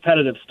lot of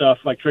repetitive stuff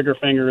like trigger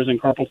fingers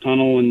and carpal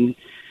tunnel and,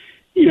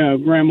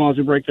 grandmas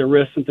who break their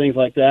wrists and things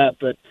like that.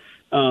 But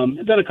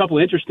I've done a couple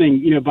of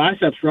interesting,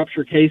 biceps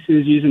rupture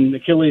cases using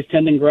Achilles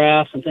tendon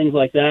grafts and things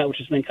like that, which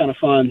has been kind of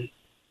fun.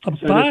 A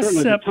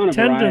bicep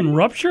tendon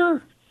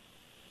rupture?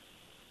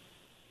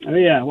 Oh,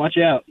 yeah, watch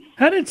out.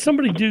 How did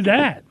somebody do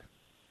that?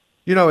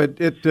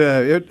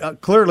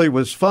 It clearly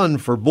was fun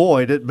for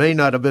Boyd. It may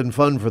not have been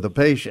fun for the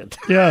patient.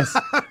 Yes.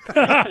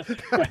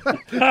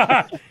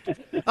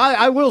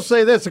 I will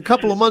say this. A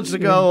couple of months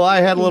ago, I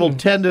had a little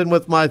tendon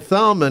with my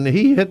thumb, and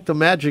he hit the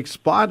magic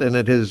spot, and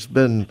it has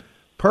been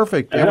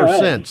perfect ever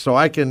since, so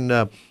I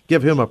can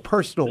give him a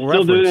personal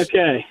reference. Still doing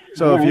okay.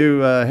 So if you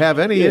have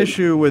any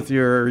issue with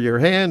your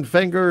hand,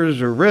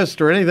 fingers, or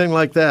wrist, or anything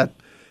like that,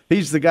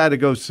 he's the guy to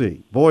go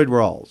see, Boyd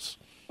Rawls.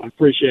 I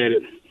appreciate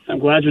it. I'm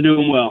glad you're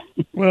doing well.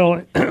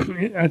 Well,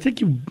 I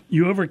think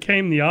you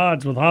overcame the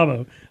odds with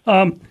Habo.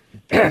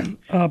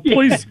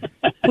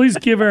 Please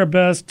give our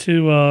best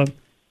to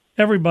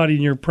everybody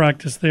in your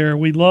practice there.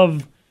 We've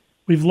loved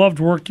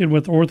working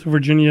with Ortho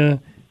Virginia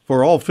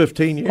for all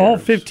 15 years. All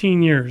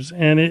 15 years,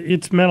 and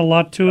it's meant a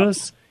lot to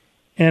us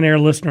and our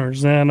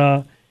listeners. And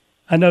I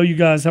know you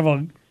guys have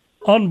an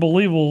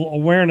unbelievable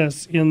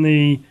awareness in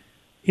the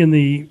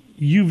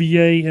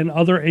UVA and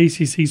other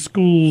ACC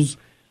schools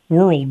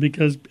world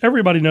because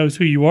everybody knows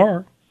who you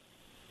are.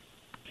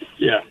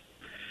 Yeah.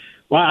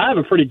 Well, I have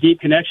a pretty deep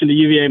connection to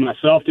UVA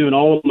myself, doing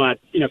all of my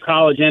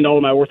college and all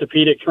of my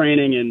orthopedic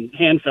training and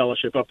hand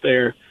fellowship up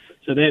there.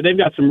 So they've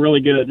got some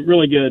really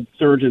good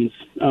surgeons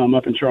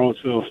up in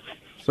Charlottesville.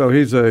 So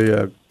he's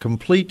a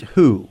complete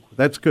who.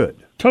 That's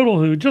good. Total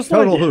who. Just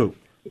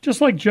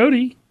like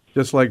Jody.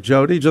 Just like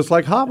Jody, just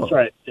like Habo. That's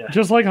right. Yeah.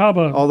 Just like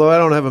Habo. Although I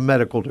don't have a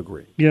medical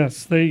degree.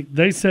 Yes,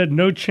 they said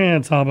no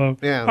chance, Habo.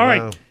 Yeah. All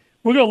right,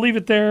 we're going to leave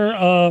it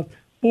there.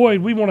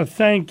 Boyd, we want to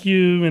thank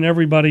you and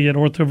everybody at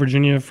Ortho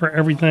Virginia for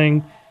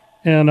everything.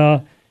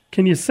 And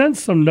can you send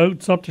some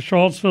notes up to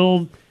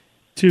Charlottesville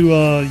to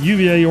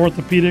UVA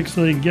Orthopedics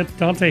so they can get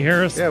Dante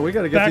Harris back on the floor? Yeah, we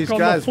got to get these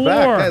guys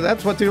back. Hey,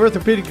 that's what the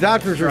orthopedic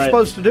doctors are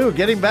supposed to do,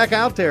 get him back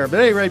out there.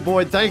 But at any rate,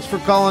 Boyd, thanks for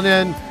calling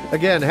in.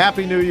 Again,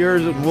 Happy New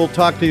Year's, and we'll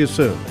talk to you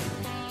soon.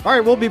 All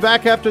right, we'll be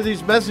back after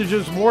these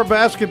messages. More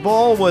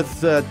basketball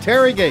with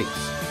Terry Gates.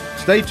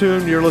 Stay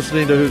tuned. You're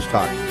listening to Who's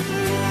Talking.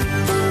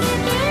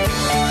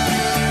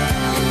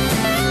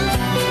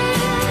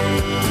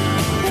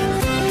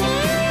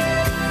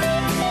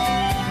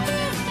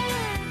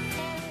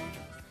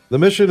 The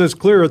mission is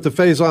clear at the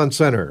Faison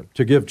Center,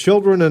 to give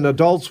children and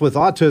adults with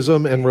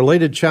autism and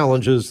related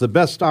challenges the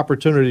best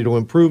opportunity to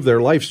improve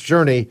their life's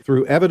journey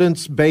through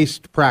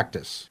evidence-based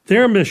practice.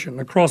 Their mission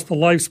across the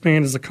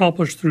lifespan is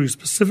accomplished through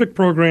specific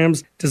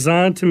programs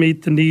designed to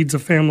meet the needs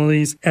of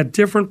families at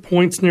different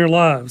points in their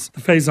lives.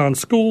 The Faison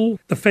School,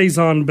 the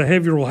Faison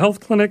Behavioral Health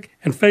Clinic,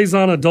 and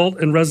Faison Adult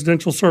and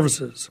Residential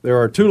Services. There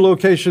are 2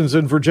 locations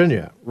in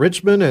Virginia,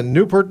 Richmond and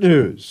Newport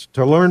News.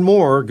 To learn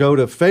more, go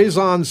to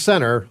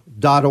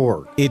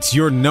FaisonCenter.org. It's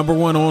your number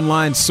one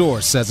online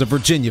source as a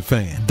Virginia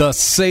fan.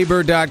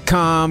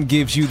 TheSaber.com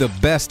gives you the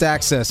best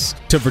access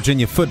to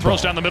Virginia football.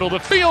 Throws down the middle of the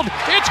field.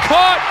 It's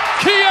caught.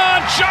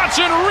 Keon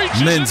Johnson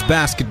reaches Men's it.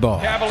 basketball.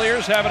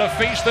 Cavaliers having to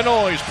face the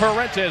noise.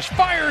 Parentes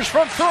fires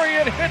from 3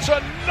 and hits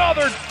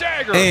another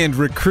dagger. And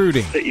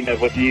recruiting. You know,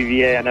 with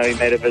UVA, I know he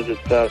made a visit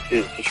to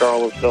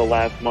Charlottesville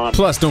last month.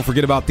 Plus, don't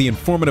forget about the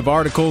informative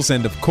articles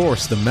and, of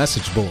course, the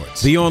message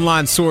boards. The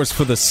online source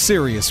for the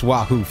serious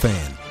Wahoo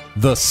fan.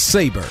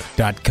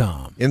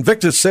 TheSaber.com.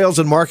 Invictus Sales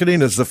and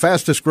Marketing is the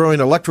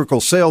fastest-growing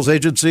electrical sales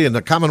agency in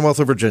the Commonwealth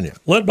of Virginia.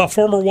 Led by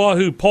former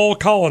Wahoo Paul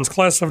Collins,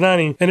 class of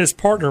 90, and his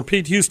partner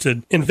Pete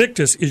Houston,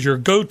 Invictus is your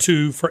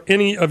go-to for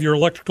any of your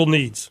electrical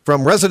needs.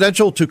 From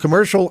residential to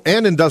commercial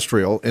and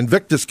industrial,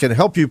 Invictus can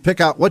help you pick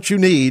out what you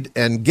need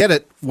and get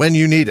it when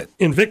you need it.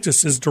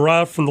 Invictus is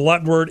derived from the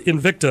Latin word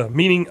invicta,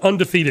 meaning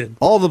undefeated.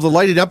 All of the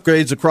lighting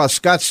upgrades across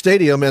Scott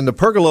Stadium and the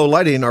pergola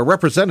lighting are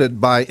represented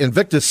by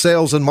Invictus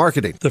Sales and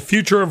Marketing. The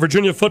future of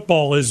Virginia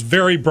football is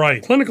very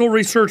bright. Clinical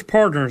Research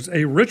Partners,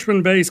 a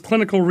Richmond-based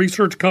clinical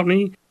research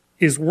company,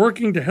 is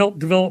working to help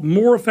develop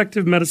more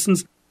effective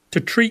medicines to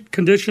treat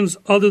conditions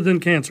other than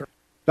cancer.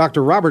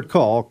 Dr. Robert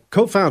Call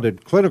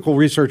co-founded Clinical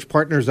Research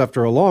Partners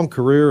after a long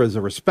career as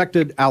a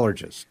respected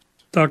allergist.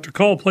 Dr.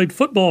 Call played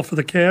football for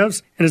the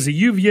Cavs and is a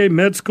UVA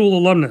med school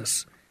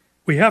alumnus.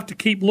 We have to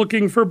keep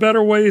looking for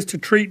better ways to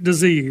treat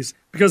disease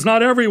because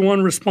not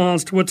everyone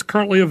responds to what's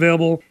currently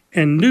available,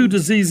 and new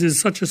diseases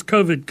such as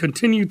COVID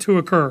continue to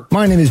occur.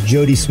 My name is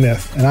Jody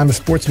Smith, and I'm a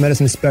sports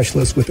medicine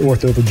specialist with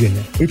Ortho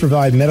Virginia. We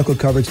provide medical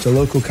coverage to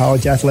local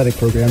college athletic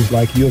programs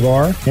like U of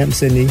R,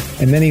 Hampton-Sydney,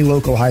 and many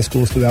local high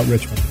schools throughout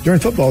Richmond.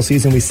 During football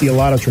season, we see a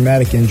lot of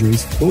traumatic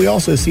injuries, but we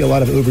also see a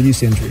lot of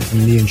overuse injuries in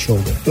the knee and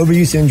shoulder.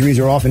 Overuse injuries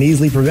are often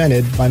easily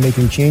prevented by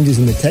making changes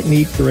in the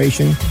technique,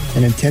 duration,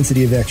 and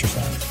intensity of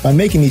exercise. By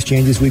making these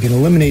changes, we can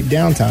eliminate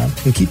downtime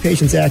and keep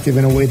patients active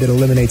in a way that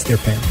eliminates their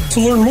pain. To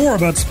learn more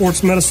about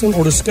sports medicine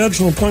or to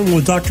schedule an appointment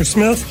with Dr.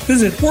 Smith,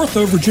 visit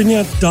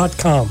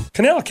orthovirginia.com.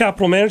 Canal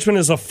Capital Management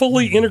is a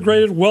fully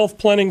integrated wealth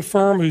planning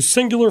firm whose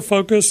singular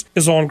focus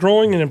is on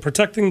growing and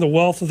protecting the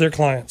wealth of their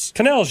clients.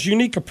 Canal's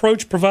unique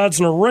approach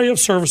provides an array of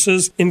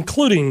services,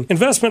 including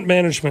investment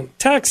management,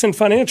 tax and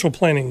financial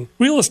planning,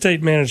 real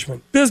estate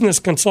management, business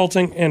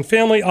consulting, and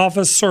family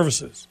office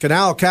services.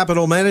 Canal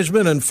Capital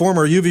Management and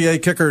former UVA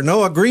kicker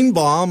Noah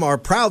Greenbaum are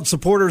proud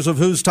supporters of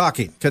Who's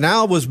Talking.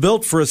 Canal was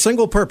built for a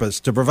single purpose,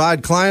 to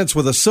provide clients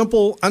with a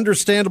simple,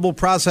 understandable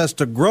process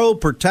to grow,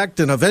 protect,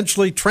 and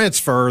eventually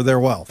transfer their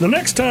wealth. The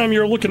next time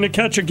you're looking to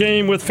catch a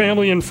game with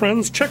family and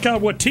friends, check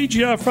out what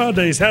TGI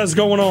Fridays has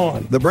going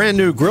on. The brand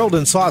new grilled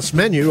and sauce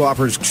menu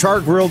offers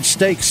char-grilled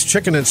steaks,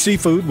 chicken, and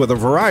seafood with a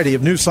variety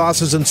of new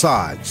sauces and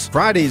sides.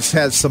 Fridays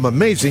has some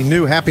amazing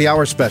new happy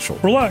hour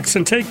specials. Relax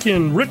and take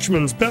in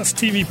Richmond's best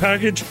TV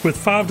package with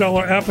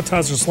 $5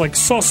 appetizers like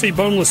saucy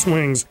boneless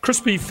wings,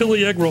 crispy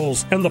Philly egg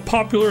rolls, and the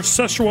popular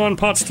Szechuan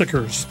pot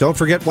stickers. Don't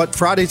forget what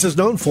Fridays is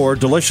known for: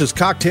 delicious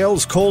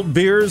cocktails, cold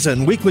beers,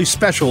 and weekly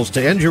specials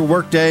to end your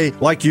workday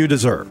like you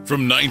deserve.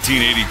 From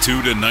 1982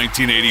 to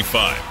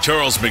 1985,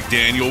 Charles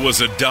McDaniel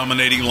was a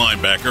dominating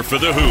linebacker for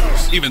the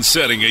Hoos, even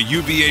setting a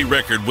UVA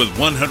record with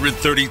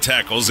 130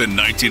 tackles in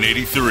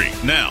 1983.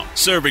 Now,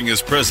 serving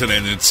as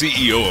president and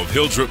CEO of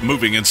Hildreth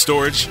Moving and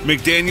Storage,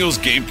 McDaniel's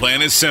game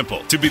plan is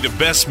simple: to be the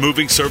best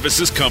moving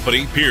services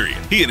company, period.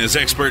 He and his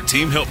expert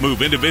team help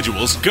move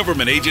individuals,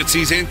 government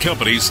agencies, and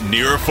companies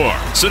near or far.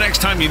 So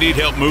next time you need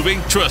help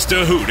moving, trust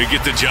a Who to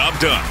get the job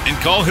done, and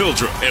call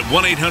Hildreth at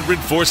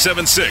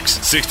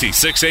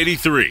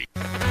 1-800-476-6683.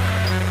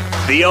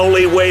 The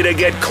only way to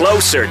get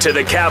closer to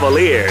the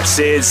Cavaliers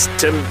is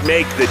to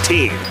make the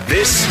team.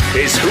 This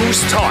is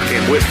Who's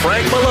Talking with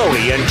Frank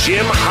Maloney and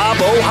Jim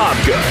Hobbo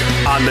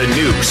Hobgood on the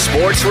new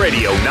Sports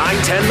Radio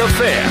 910 The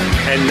Fan,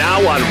 and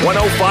now on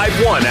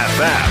 105.1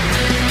 FM.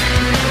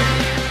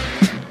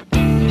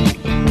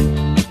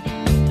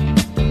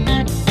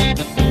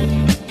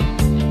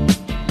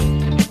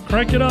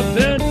 Crank it up,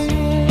 Vince.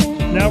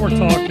 Now we're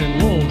talking.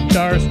 Little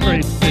Dire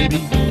Straits, baby.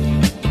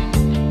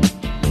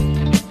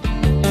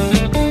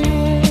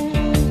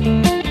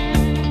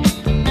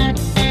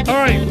 All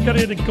right, we got to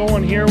get it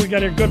going here. We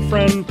got our good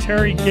friend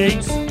Terry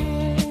Gates,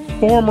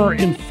 former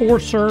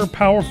enforcer,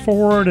 power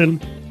forward,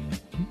 and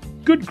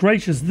good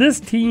gracious,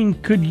 this team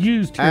could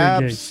use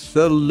Terry Gates.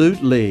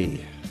 Absolutely.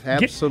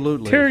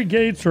 Terry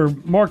Gates or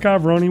Mark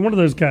Ivoroni, one of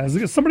those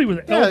guys. Somebody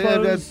with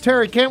elbows.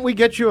 Terry, can't we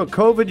get you a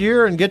COVID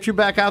year and get you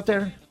back out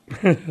there?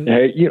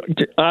 Hey,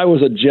 I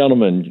was a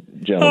gentleman.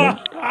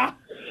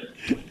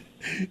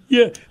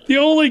 Yeah, the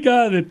only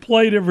guy that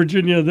played at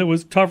Virginia that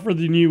was tougher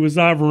than you was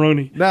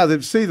Ivoroni. Now,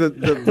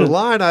 the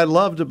line I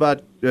loved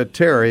about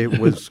Terry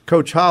was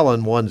Coach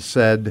Holland once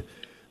said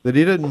that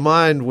he didn't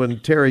mind when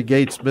Terry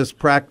Gates missed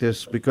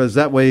practice because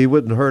that way he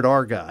wouldn't hurt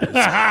our guys.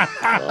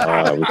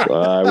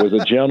 I was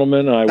a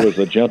gentleman. I was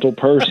a gentle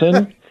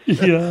person.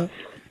 Yeah.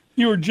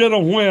 You were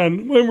gentle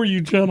when? When were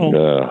you gentle?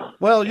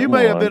 Well, you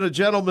may have been a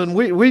gentleman.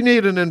 We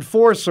need an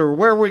enforcer.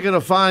 Where are we going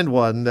to find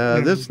one?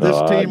 This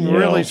team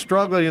really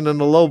struggling in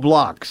the low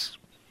blocks.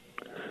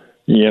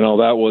 They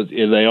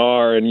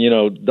are,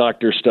 and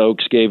Dr.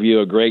 Stokes gave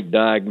you a great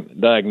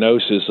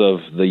diagnosis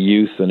of the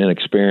youth and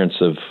inexperience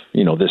of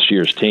this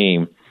year's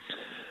team,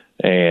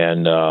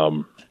 and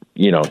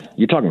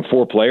you're talking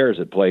 4 players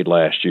that played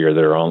last year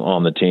that are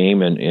on the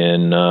team, and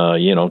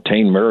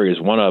Tane Murray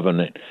is one of them.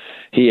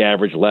 He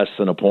averaged less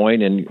than a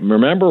point, and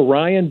remember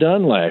Ryan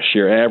Dunn last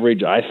year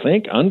averaged, I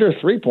think, under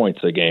 3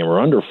 points a game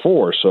or under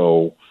 4.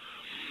 So,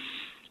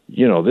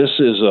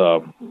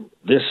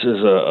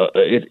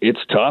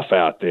 it's tough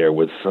out there.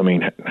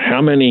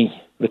 How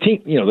many the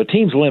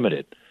team's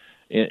limited,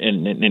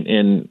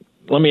 and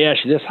let me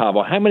ask you this,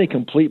 Havo, how many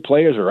complete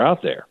players are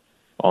out there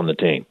on the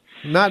team?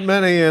 Not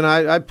many, and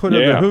I put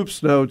in the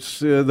Hoops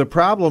notes, the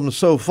problem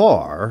so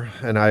far,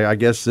 and I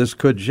guess this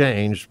could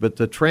change, but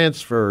the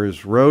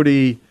transfers,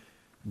 Rhodey,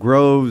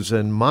 Groves,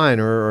 and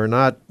Minor are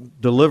not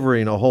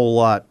delivering a whole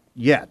lot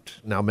yet.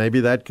 Now, maybe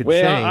that could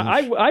change.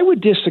 I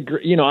would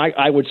disagree.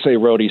 I would say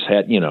Rhodey's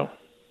had,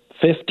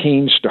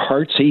 15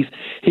 starts. He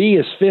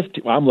is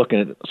 50. I'm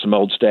looking at some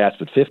old stats,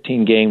 but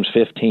 15 games,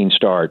 15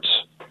 starts.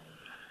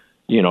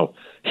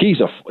 He's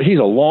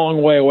a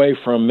long way away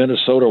from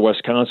Minnesota,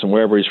 Wisconsin,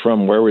 wherever he's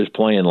from, where he was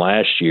playing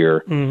last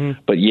year. Mm-hmm.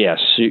 But yes,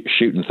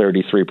 shooting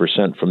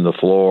 33% from the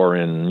floor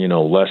and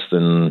less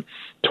than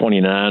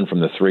 29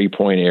 from the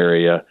 3-point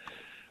area.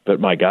 But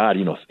my God,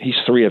 he's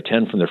 3 of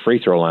 10 from the free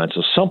throw line,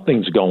 so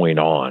something's going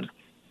on.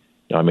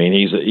 I mean,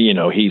 he's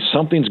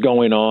something's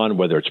going on,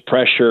 whether it's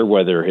pressure,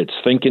 whether it's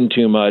thinking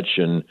too much,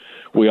 and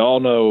we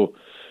all know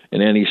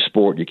in any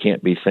sport you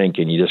can't be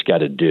thinking, you just got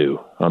to do.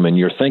 I mean,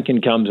 your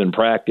thinking comes in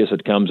practice,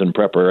 it comes in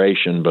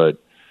preparation,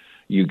 but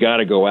you got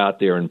to go out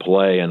there and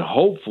play, and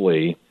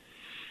hopefully,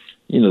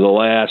 the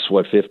last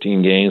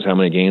 15 games, how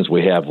many games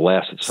we have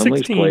left, some 16. Of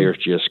these players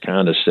just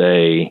kind of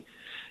say,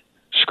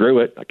 screw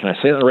it. Can I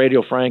say it on the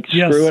radio, Frank?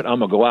 Yes. Screw it. I'm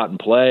going to go out and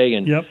play.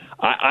 And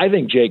I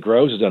think Jay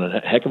Groves has done a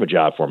heck of a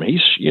job for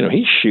me.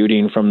 He's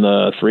shooting from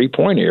the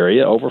 3-point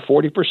area over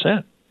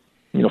 40%.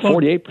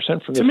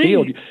 48% from the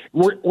field.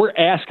 We're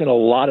asking a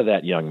lot of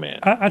that young man.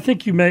 I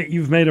think you've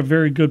made a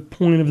very good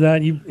point of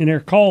that. In our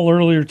call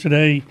earlier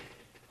today,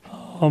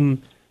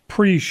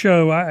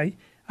 pre-show, I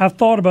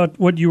thought about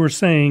what you were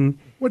saying.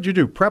 What'd you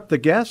do? Prep the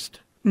guest?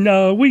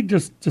 No, we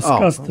just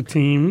discussed the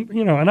team.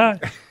 And I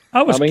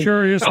was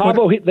curious.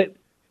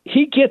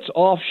 He gets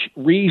off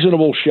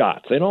reasonable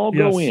shots. They don't all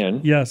go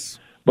in. Yes.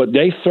 But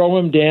they throw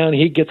him down.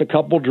 He gets a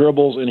couple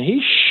dribbles, and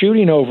he's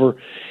shooting over.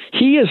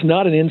 He is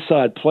not an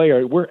inside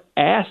player. We're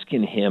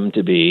asking him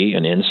to be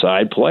an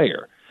inside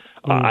player.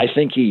 I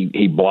think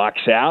he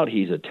blocks out.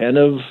 He's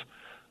attentive.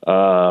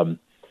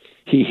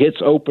 He hits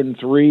open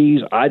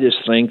threes. I just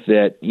think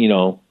that,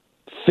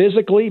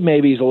 physically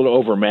maybe he's a little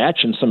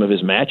overmatched in some of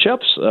his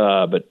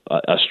matchups, but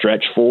a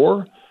stretch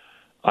 4.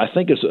 I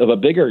think it's of a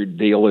bigger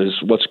deal is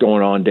what's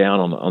going on down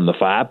on the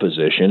 5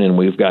 position, and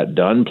we've got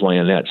Dunn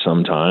playing that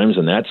sometimes,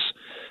 and that's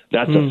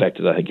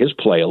affected, I think, his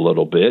play a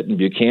little bit. And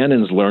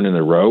Buchanan's learning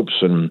the ropes,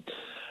 and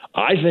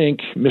I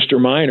think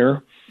Mr.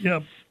 Minor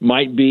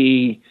might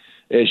be,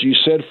 as you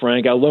said,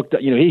 Frank. I looked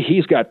at,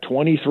 he's got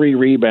 23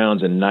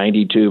 rebounds in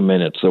 92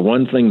 minutes. The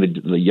one thing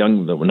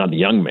not the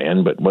young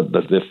man, but what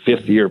the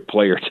 5th-year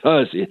player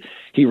does,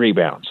 he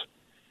rebounds.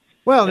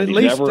 Well, at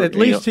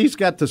least he's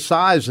got the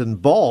size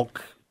and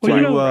bulk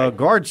to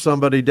guard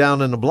somebody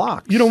down in the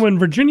blocks. When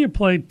Virginia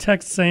played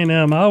Texas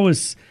A&M, I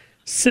was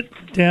sitting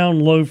down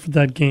low for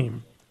that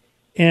game.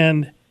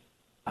 And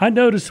I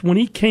noticed when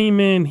he came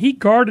in, he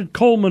guarded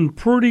Coleman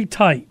pretty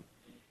tight.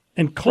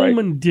 And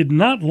Coleman did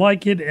not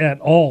like it at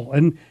all.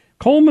 And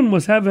Coleman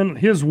was having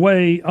his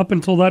way up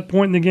until that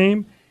point in the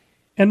game.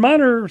 And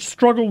Minor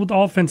struggled with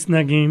offense in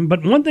that game.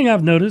 But one thing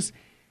I've noticed,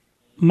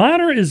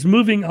 Minor is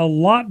moving a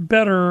lot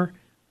better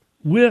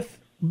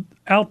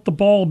without the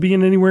ball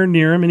being anywhere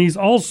near him. And he's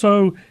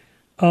also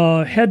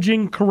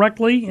hedging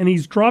correctly, and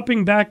he's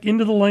dropping back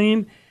into the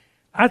lane.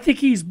 I think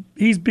he's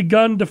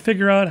begun to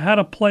figure out how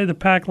to play the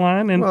pack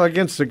line. And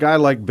against a guy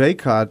like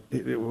Baycott,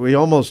 we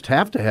almost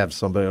have to have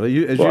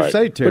somebody. As you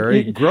say,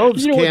 Terry,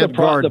 Groves can't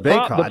guard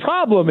Baycott. The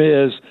problem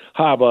is,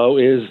 Havo,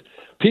 is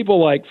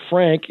people like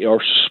Frank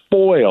are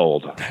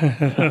spoiled.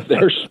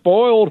 They're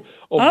spoiled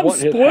of what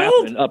has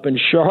happened up in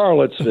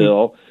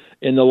Charlottesville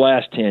in the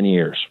last 10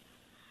 years.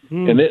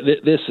 And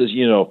this is,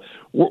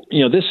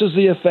 this is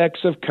the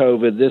effects of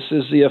COVID. This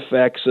is the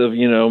effects of,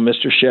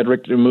 Mr.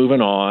 Shedrick moving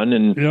on.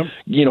 And,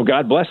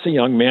 God bless the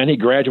young man. He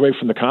graduated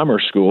from the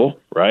Commerce School,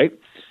 right?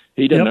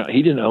 He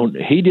didn't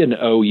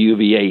owe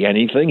UVA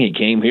anything. He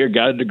came here,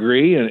 got a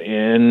degree,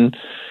 and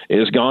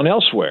is gone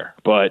elsewhere.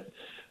 But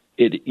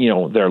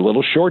they're a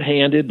little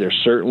short-handed. They're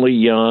certainly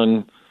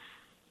young.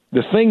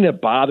 The thing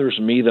that bothers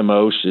me the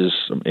most is,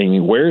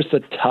 where's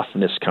the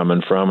toughness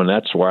coming from? And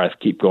that's where I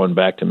keep going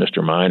back to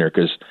Mr. Minor,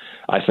 because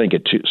I think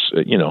at 6'8",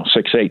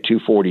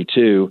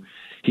 242,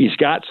 he's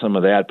got some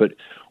of that. But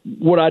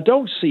what I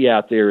don't see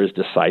out there is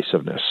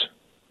decisiveness.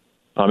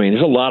 I mean,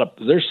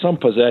 there's some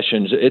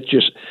possessions. It's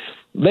just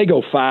they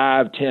go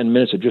 5-10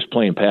 minutes of just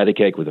playing patty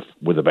cake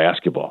with a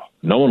basketball.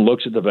 No one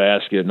looks at the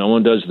basket. No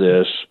one does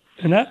this.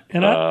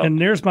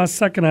 And there's my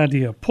second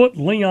idea: put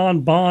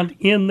Leon Bond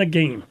in the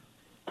game.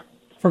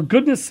 For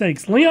goodness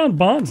sakes, Leon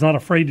Bond's not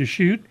afraid to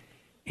shoot.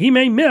 He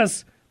may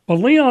miss, but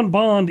Leon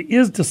Bond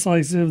is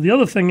decisive. The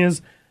other thing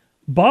is,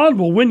 Bond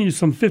will win you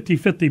some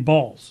 50-50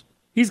 balls.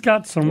 He's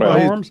got some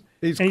arms.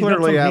 He's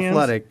clearly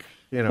athletic.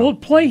 Well,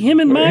 play him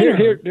in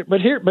Minor.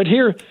 But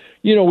here,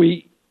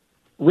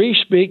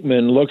 Reese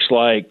Beekman looks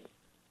like,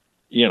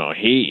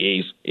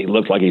 he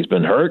looks like he's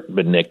been hurt,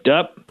 been nicked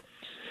up.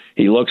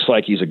 He looks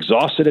like he's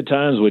exhausted at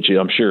times, which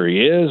I'm sure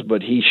he is,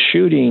 but he's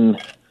shooting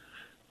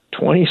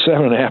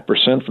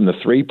 27.5% from the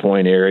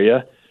three-point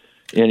area,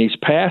 and he's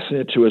passing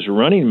it to his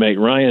running mate,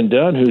 Ryan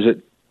Dunn, who's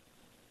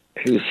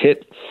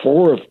hit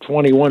 4 of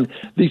 21.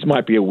 These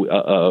might be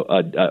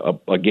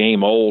a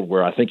game old,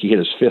 where I think he hit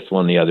his fifth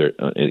one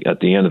at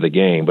the end of the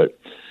game. But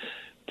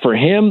for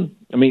him,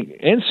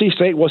 NC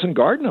State wasn't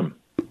guarding him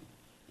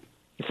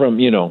from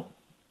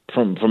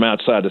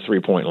outside the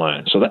three-point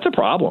line. So that's a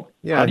problem.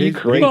 Yeah, how do you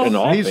create an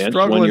offense he's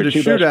struggling when your to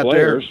two shoot best out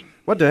players? there.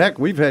 What the heck?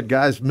 We've had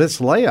guys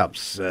miss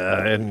layups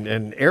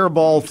and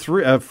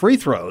airball free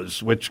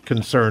throws, which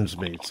concerns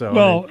me.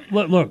 So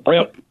look.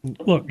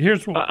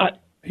 Here's what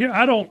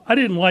I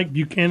didn't like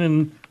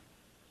Buchanan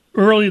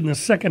early in the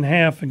second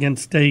half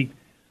against State,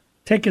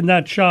 taking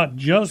that shot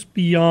just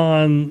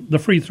beyond the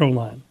free throw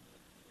line.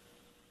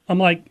 I'm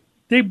like,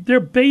 they're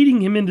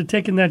baiting him into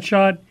taking that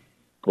shot.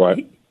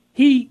 Right.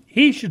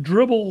 He should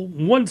dribble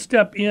one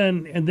step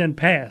in and then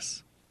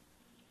pass.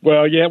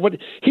 Well, yeah, but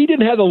he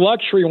didn't have the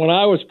luxury when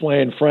I was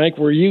playing, Frank,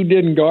 where you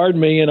didn't guard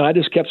me and I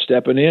just kept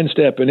stepping in,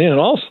 and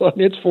all of a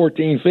sudden it's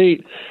 14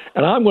 feet,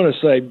 and I'm going to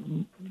say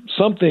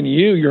something to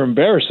you're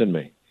embarrassing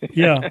me.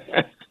 Yeah.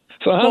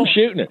 So I'm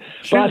shooting it.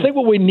 But I think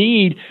what we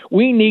need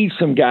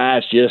some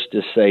guys just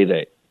to say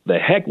that the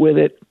heck with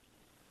it,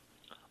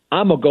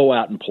 I'm going to go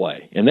out and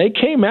play. And they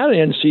came out of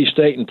NC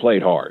State and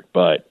played hard,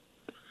 but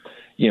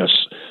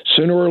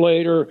sooner or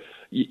later,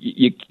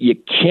 you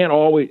can't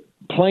always.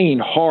 Playing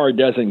hard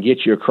doesn't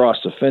get you across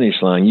the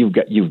finish line.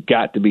 You've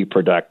got to be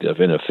productive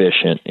and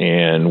efficient,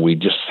 and we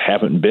just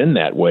haven't been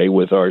that way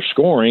with our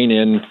scoring.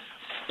 And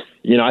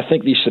I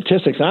think these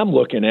statistics I'm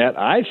looking at,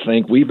 I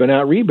think we've been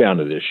out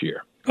rebounded this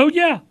year. Oh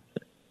yeah.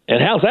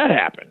 And how's that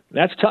happen?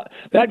 That's tough.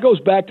 That goes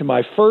back to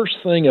my first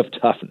thing of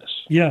toughness.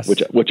 Yes.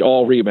 Which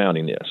all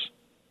rebounding is.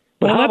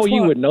 But how will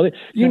you would know that?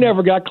 You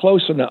never got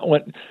close enough.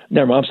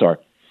 Never mind. I'm sorry.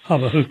 How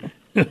about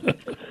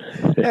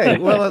Hey,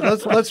 well,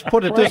 let's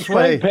put it this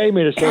way. Pay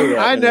me to say that.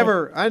 I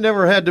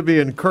never had to be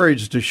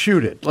encouraged to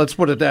shoot it. Let's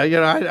put it that.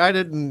 I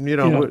didn't.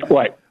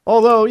 Right.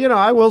 Although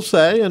I will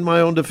say, in my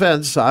own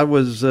defense, I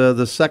was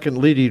the second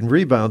leading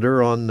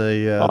rebounder on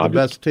the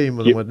best team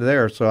when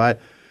there. So I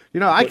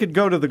could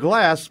go to the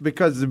glass,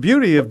 because the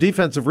beauty of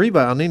defensive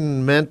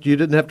rebounding meant you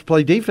didn't have to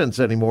play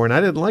defense anymore, and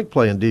I didn't like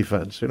playing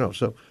defense.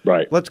 So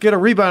right. Let's get a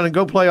rebound and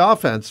go play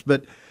offense,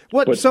 but.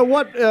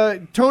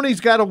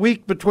 Tony's got a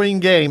week between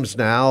games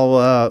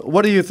now.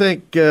 What do you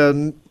think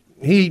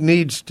he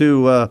needs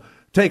to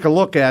take a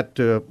look at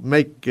to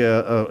make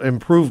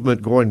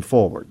improvement going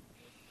forward?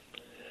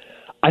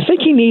 I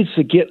think he needs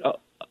to get a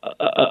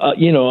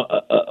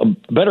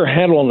better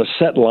handle on the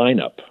set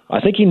lineup.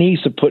 I think he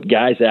needs to put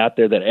guys out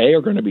there that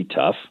are going to be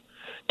tough.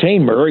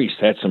 Tane Murray's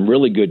had some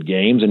really good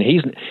games, and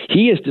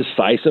he is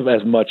decisive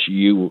as much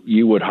you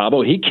would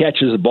hobble. He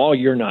catches the ball.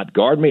 You're not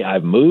guarding me.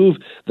 I've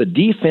moved. The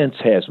defense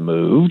has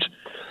moved.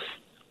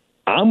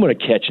 I'm going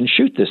to catch and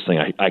shoot this thing.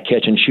 I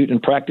catch and shoot in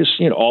practice,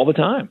 all the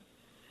time.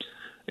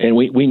 And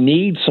we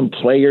need some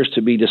players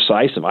to be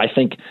decisive. I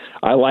think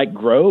I like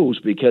Groves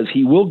because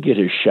he will get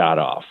his shot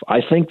off. I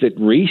think that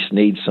Reese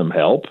needs some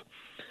help.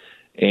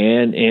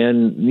 And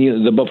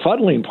the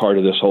befuddling part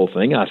of this whole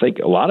thing, I think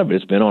a lot of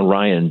it's been on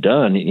Ryan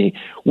Dunn.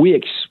 We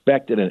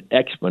expected an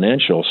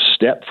exponential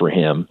step for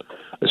him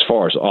as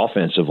far as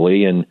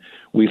offensively, and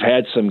we've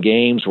had some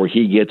games where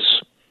he gets,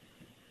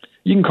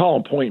 you can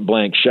call them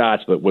point-blank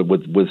shots, but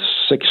with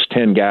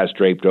 6-10 guys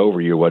draped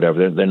over you or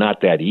whatever, they're not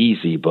that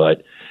easy,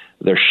 but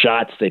they're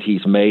shots that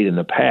he's made in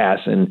the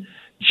past and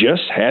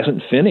just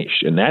hasn't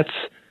finished. And that's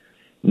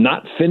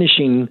not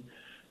finishing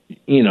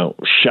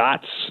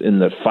shots in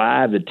the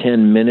 5 to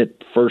 10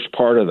 minute first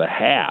part of the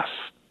half,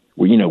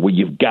 where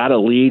you've got a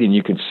lead and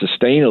you can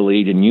sustain a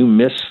lead, and you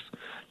miss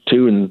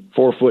 2 and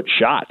 4 foot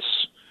shots.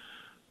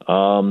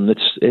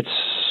 It's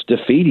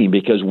defeating,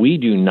 because we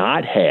do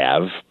not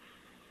have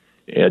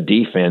a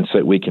defense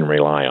that we can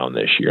rely on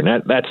this year,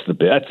 and that's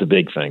the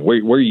big thing.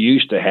 We're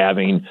used to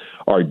having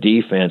our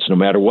defense, no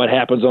matter what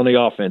happens on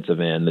the offensive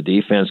end, the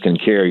defense can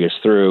carry us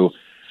through.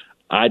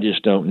 I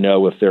just don't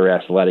know if they're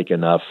athletic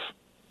enough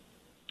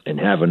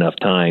have enough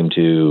time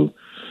to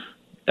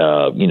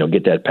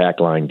get that pack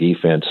line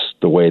defense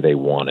the way they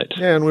want it.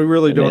 Yeah, and we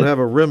really don't have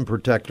a rim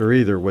protector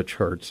either, which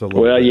hurts a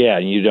little bit. Yeah,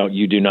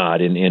 you do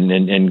not.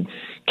 And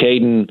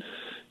Caden,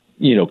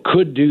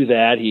 could do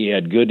that. He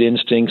had good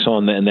instincts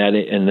in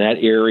that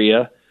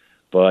area.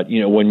 But,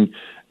 when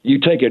you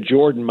take a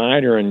Jordan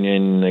Minor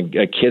and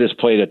a kid has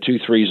played a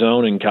 2-3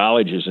 zone in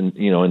college his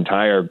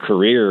entire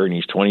career, and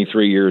he's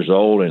 23 years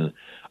old, and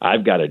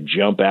I've got to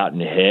jump out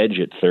and hedge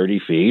at 30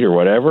 feet or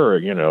whatever,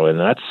 and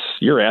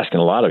you're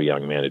asking a lot of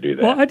young men to do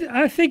that. Well,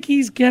 I think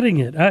he's getting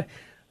it.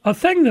 A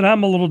thing that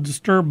I'm a little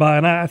disturbed by,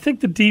 and I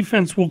think the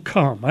defense will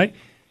come.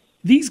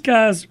 These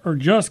guys are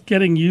just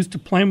getting used to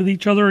playing with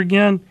each other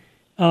again,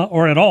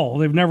 or at all.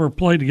 They've never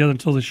played together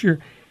until this year.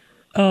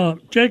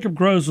 Jacob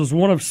Groves was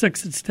 1 of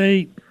 6 at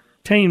State.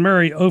 Tane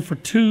Murray 0 for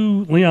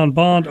 2. Leon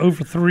Bond 0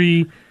 for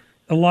 3.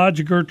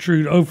 Elijah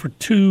Gertrude 0 for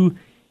 2.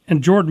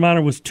 And Jordan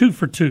Minor was 2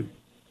 for 2.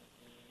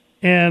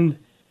 And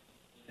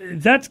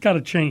that's got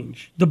to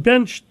change. The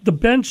bench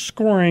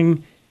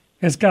scoring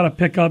has got to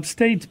pick up.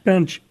 State's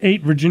bench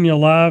 8, Virginia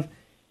Live.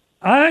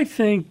 I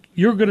think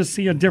you're going to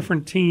see a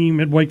different team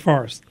at Wake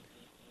Forest.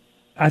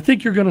 I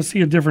think you're going to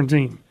see a different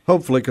team.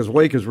 Hopefully, because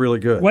Wake is really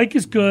good. Wake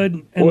is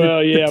good. And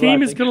the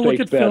team is going to look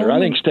at film. I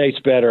think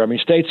State's better. I mean,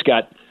 State's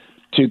got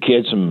 2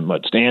 kids from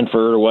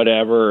Stanford or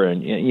whatever,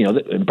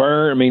 and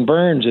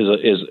Burns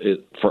is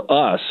for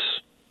us.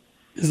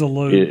 Is a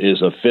load.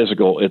 Is a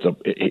physical.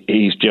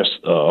 He's just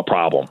a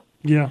problem.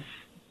 Yeah.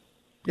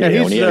 Yeah,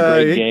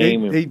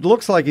 he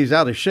looks like he's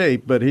out of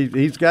shape, but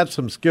he's got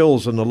some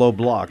skills in the low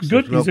blocks.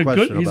 Good.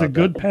 He's a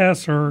good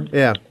passer.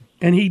 Yeah.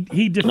 And he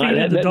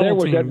defeated the double there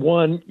was team. that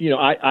one.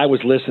 I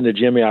was listening to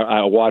Jimmy.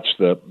 I watched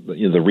the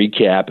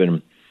recap,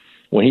 and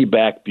when he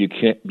backed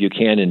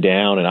Buchanan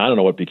down, and I don't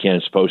know what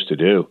Buchanan's supposed to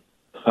do.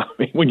 I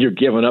mean, when you're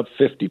giving up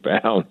 50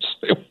 pounds.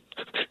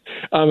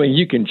 I mean,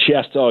 you can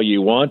chest all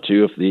you want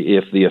to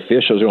if the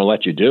officials are going to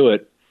let you do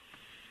it.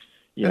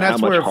 And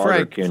that's where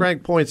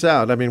Frank points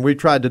out. I mean, we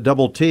tried to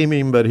double team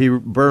him, but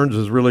Burns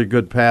is really a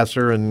good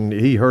passer, and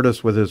he hurt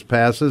us with his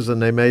passes,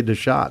 and they made the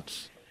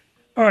shots.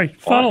 All right,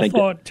 final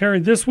thought, Terry.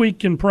 This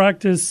week in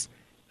practice,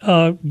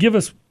 give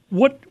us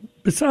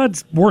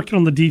besides working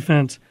on the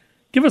defense,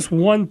 give us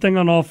one thing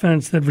on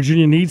offense that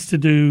Virginia needs to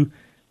do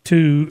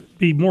to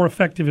be more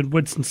effective in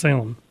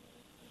Winston-Salem.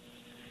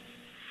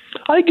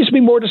 I think just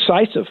be more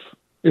decisive.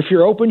 If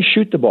you're open,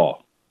 shoot the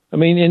ball. I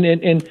mean,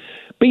 and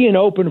being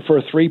open for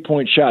a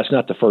 3-point shot is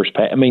not the first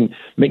pass. I mean,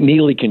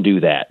 McNeely can do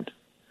that.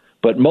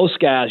 But most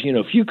guys,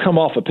 if you come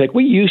off a pick,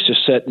 we used to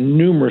set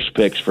numerous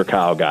picks for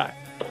Kyle Guy.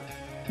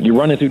 You're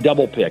running through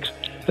double picks.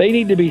 They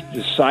need to be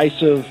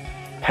decisive,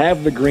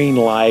 have the green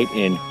light,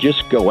 and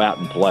just go out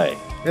and play.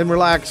 And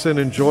relax and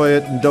enjoy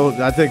it. And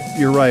I think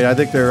you're right. I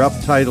think they're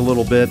uptight a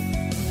little bit,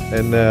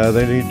 and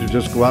they need to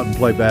just go out and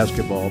play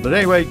basketball. But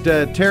anyway,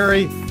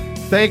 Terry,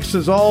 thanks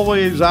as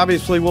always.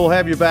 Obviously, we'll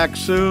have you back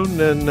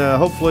soon, and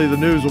hopefully the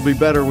news will be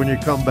better when you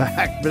come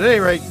back. But at any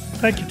rate,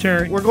 thank you,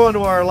 Terry. We're going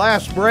to our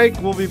last break.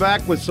 We'll be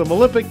back with some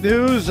Olympic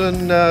news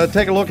and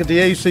take a look at the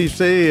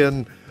ACC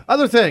and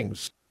other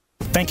things.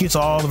 Thank you to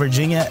all the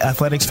Virginia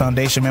Athletics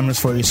Foundation members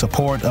for your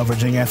support of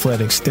Virginia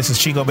Athletics. This is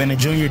Chico Bennett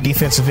Jr.,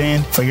 defensive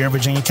end for your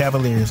Virginia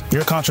Cavaliers.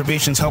 Your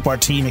contributions help our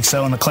team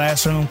excel in the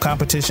classroom,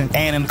 competition,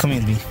 and in the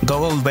community.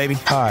 Go Wolves, baby.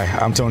 Hi,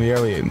 I'm Tony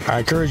Elliott. I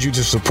encourage you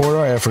to support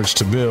our efforts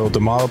to build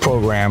the model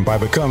program by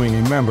becoming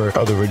a member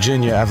of the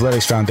Virginia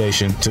Athletics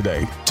Foundation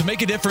today. To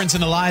make a difference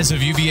in the lives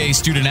of UVA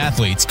student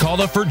athletes, call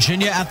the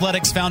Virginia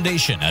Athletics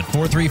Foundation at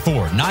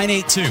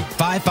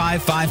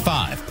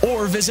 434-982-5555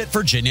 or visit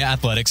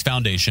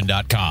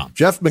virginiaathleticsfoundation.com.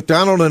 Jeff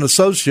McDonald and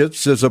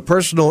Associates is a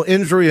personal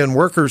injury and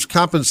workers'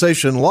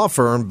 compensation law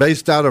firm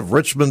based out of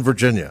Richmond,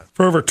 Virginia.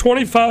 For over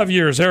 25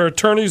 years, our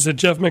attorneys at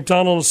Jeff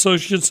McDonald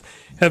Associates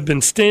have been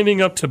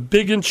standing up to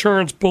big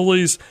insurance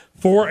bullies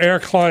for our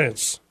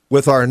clients.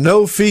 With our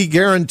no-fee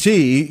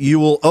guarantee, you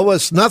will owe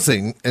us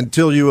nothing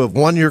until you have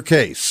won your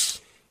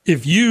case.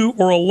 If you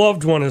or a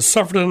loved one has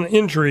suffered an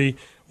injury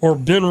or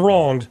been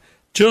wronged,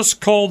 just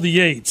call the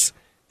 8s,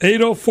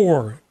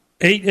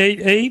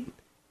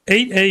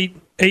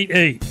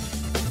 804-888-8888.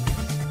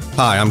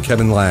 Hi, I'm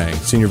Kevin Lang,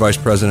 Senior Vice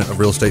President of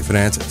Real Estate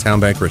Finance at Town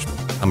Bank Richmond.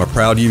 I'm a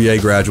proud UVA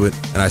graduate,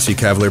 and I see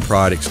Cavalier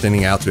pride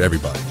extending out to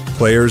everybody.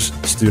 Players,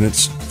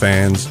 students,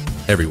 fans,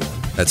 everyone.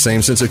 That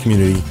same sense of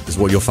community is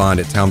what you'll find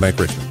at Town Bank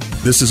Richmond.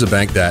 This is a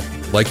bank that,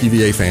 like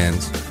UVA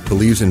fans,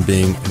 believes in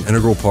being an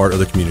integral part of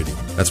the community.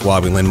 That's why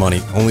we lend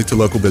money only to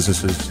local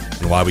businesses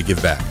and why we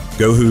give back.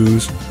 Go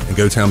Hoos and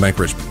go Town Bank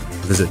Richmond.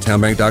 Visit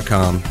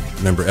townbank.com,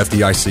 member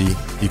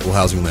FDIC, equal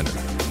housing lender.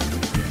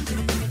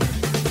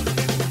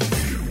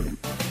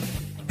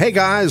 Hey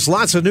guys,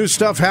 lots of new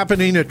stuff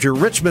happening at your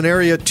Richmond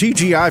area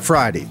TGI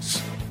Fridays.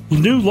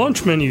 New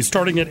lunch menus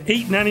starting at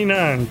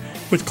 $8.99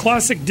 with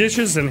classic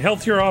dishes and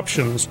healthier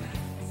options.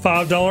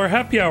 $5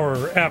 happy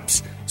hour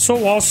apps.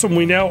 So awesome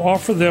we now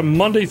offer them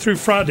Monday through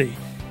Friday.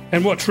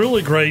 And what's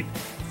really great,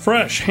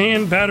 fresh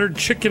hand-battered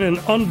chicken and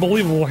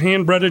unbelievable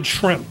hand-breaded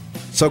shrimp.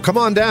 So come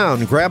on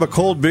down, grab a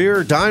cold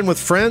beer, dine with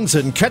friends,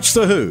 and catch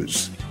the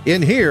Hoos.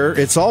 In here,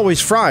 it's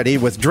always Friday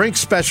with drink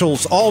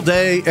specials all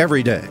day,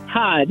 every day.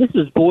 Hi, this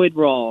is Boyd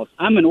Rawls.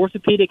 I'm an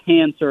orthopedic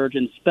hand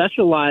surgeon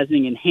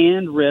specializing in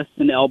hand, wrist,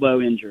 and elbow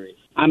injuries.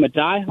 I'm a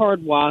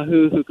diehard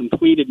Wahoo who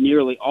completed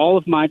nearly all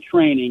of my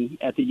training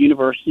at the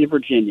University of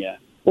Virginia.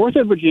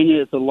 Ortho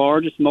Virginia is the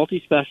largest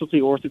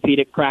multi-specialty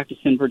orthopedic practice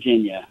in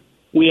Virginia.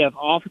 We have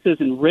offices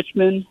in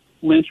Richmond,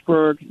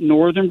 Lynchburg,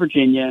 Northern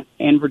Virginia,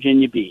 and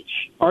Virginia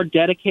Beach. Our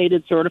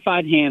dedicated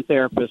certified hand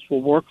therapists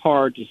will work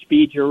hard to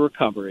speed your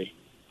recovery.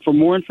 For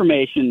more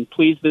information,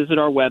 please visit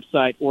our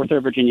website,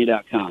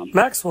 orthovirginia.com.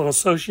 Maxwell &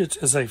 Associates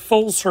is a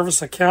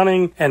full-service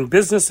accounting and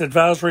business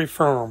advisory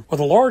firm with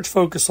a large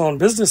focus on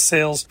business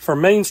sales for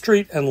Main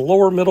Street and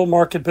lower middle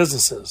market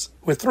businesses.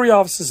 With 3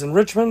 offices in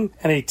Richmond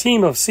and a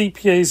team of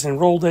CPAs and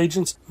enrolled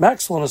agents,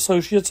 Maxwell &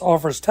 Associates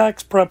offers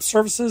tax prep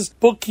services,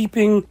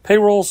 bookkeeping,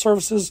 payroll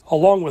services,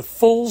 along with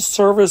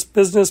full-service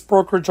business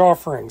brokerage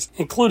offerings,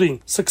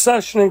 including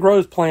succession and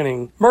growth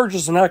planning,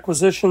 mergers and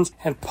acquisitions,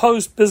 and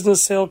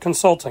post-business sale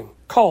consulting.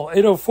 Call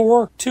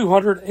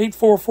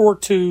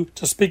 804-200-8442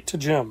 to speak to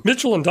Jim.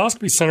 Mitchell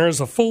Endoscopy Center is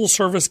a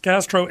full-service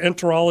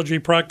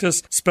gastroenterology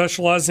practice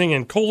specializing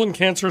in colon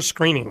cancer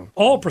screening.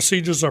 All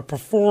procedures are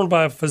performed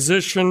by a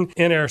physician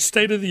in our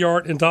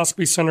state-of-the-art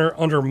endoscopy center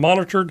under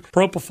monitored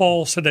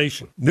propofol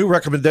sedation. New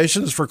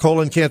recommendations for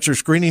colon cancer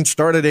screening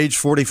start at age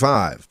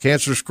 45.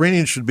 Cancer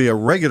screening should be a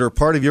regular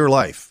part of your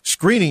life.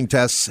 Screening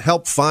tests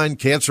help find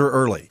cancer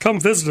early. Come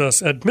visit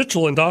us at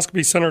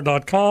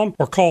mitchellendoscopycenter.com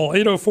or call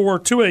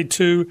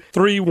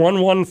 804-282-3114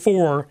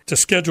 to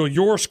schedule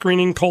your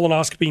screening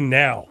colonoscopy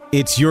now.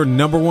 It's your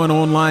number one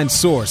online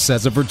source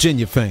as a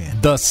Virginia fan.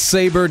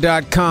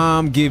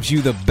 TheSaber.com gives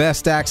you the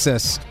best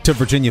access to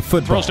Virginia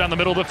football. Throws down the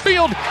middle of the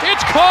field.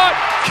 It's caught.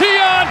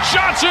 Keon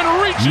Johnson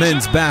reaches.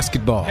 Men's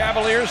basketball.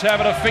 Cavaliers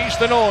having to face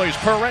the noise.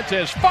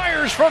 Parentes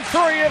fires from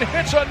 3 and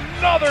hits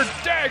another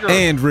dagger.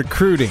 And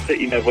recruiting.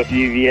 You know, with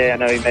UVA, I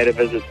know he made a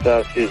visit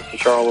to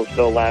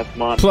Charlottesville last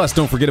month. Plus,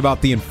 don't forget about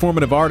the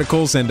informative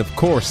articles and, of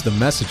course, the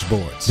message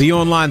boards. The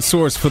online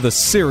source for the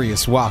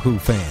serious Wahoo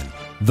fan.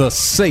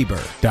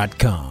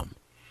 TheSaber.com.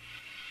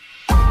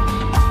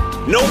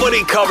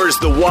 Nobody covers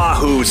the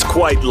Wahoos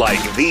quite like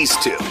these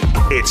two.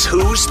 It's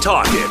Who's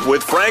Talking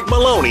with Frank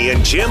Maloney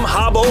and Jim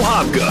Hobbo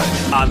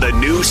Hobgood on the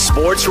new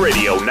Sports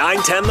Radio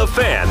 910 The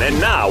Fan and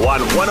now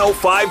on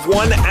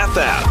 105.1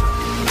 FM.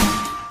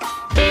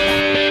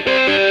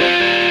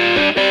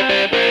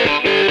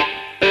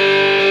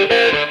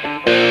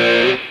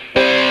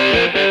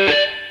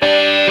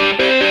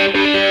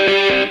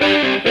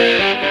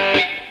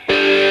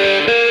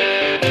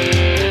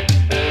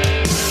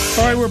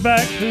 We're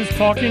back. Who's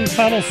Talking?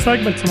 Final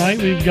segment tonight.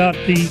 We've got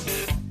the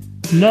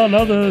none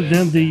other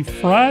than the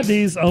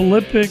Friday's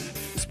Olympic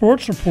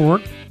Sports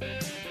Report.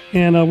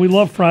 And we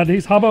love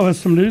Fridays. Habbo has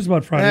some news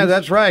about Fridays. Yeah,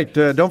 that's right.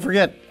 Don't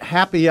forget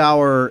happy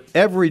hour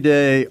every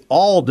day,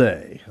 all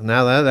day.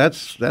 Now,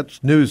 that's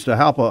news to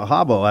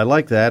Habbo. I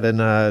like that.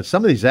 And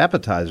some of these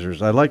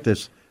appetizers, I like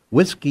this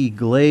whiskey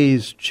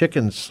glazed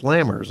chicken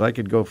slammers. I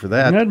could go for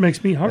that. And that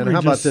makes me hungry. And how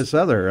about this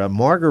other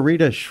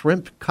margarita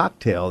shrimp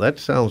cocktail? That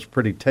sounds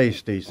pretty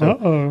tasty. So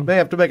may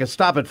have to make a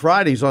stop at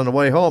Fridays on the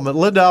way home. And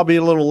Linda, I'll be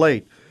a little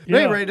late. Yeah.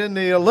 At any rate, in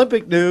the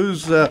Olympic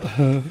news,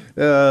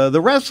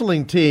 the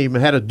wrestling team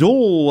had a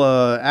dual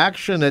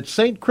action at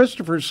St.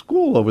 Christopher's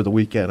School over the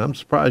weekend. I'm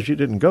surprised you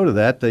didn't go to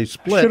that. They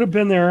split. Should have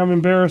been there, I'm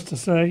embarrassed to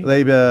say.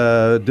 They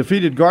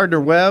defeated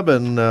Gardner-Webb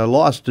and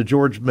lost to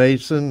George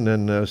Mason,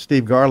 and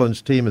Steve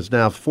Garland's team is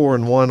now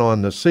 4-1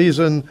 on the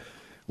season.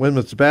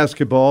 Women's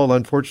basketball,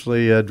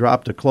 unfortunately,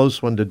 dropped a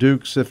close one to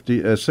Duke,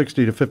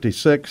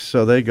 60-56,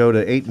 so they go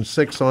to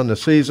 8-6 on the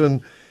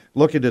season.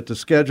 Looking at the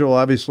schedule,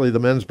 obviously the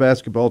men's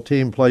basketball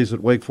team plays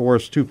at Wake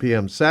Forest 2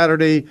 p.m.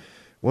 Saturday.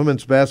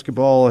 Women's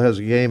basketball has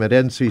a game at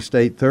NC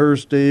State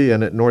Thursday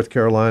and at North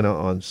Carolina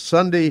on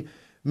Sunday.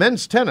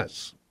 Men's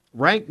tennis,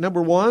 ranked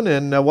number 1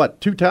 and,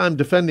 two-time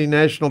defending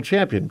national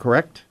champion,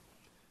 correct?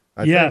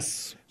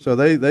 Yes. So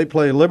they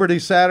play Liberty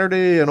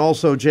Saturday and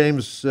also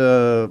James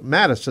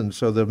Madison,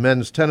 so the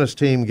men's tennis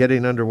team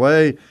getting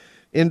underway.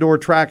 Indoor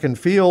track and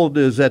field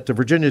is at the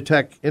Virginia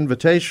Tech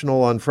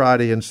Invitational on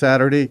Friday and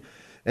Saturday.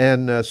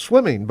 And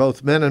swimming,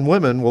 both men and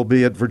women, will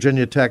be at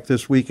Virginia Tech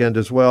this weekend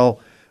as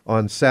well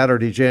on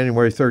Saturday,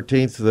 January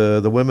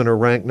 13th. The women are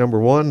ranked number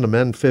 1, the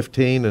men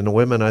 15, and the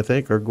women, I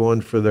think, are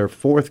going for their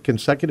 4th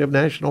consecutive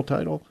national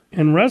title.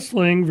 In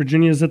wrestling,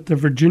 Virginia's at the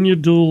Virginia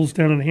Duels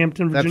down in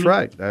Hampton, Virginia.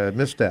 That's right. I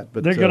missed that.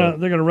 But they're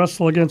gonna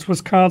wrestle against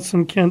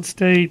Wisconsin, Kent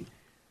State,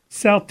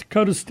 South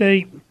Dakota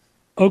State,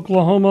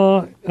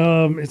 Oklahoma.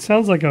 It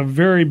sounds like a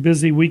very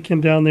busy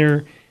weekend down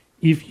there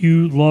if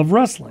you love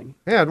wrestling.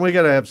 Yeah, and we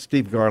got to have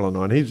Steve Garland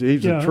on. He's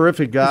a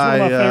terrific guy.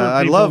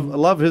 I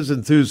love his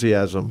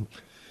enthusiasm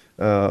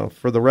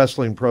for the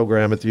wrestling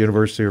program at the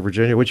University of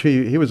Virginia, which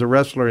he was a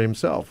wrestler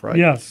himself, right?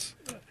 Yes.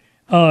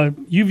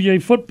 UVA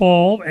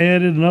football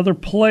added another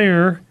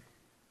player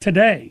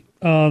today.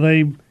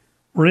 They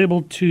were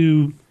able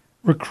to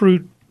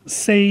recruit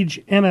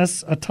Sage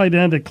Ennis, a tight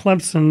end at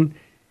Clemson,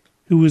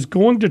 who was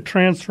going to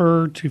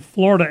transfer to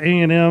Florida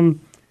A&M,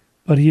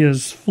 but he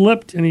has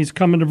flipped and he's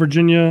coming to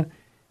Virginia.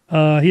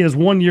 He has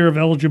 1 year of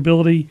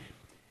eligibility.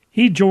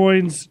 He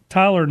joins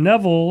Tyler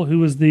Neville,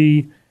 who is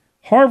the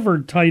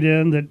Harvard tight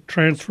end that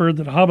transferred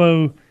that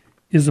Habbo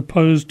is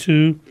opposed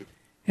to,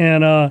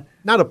 and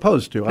not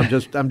opposed to.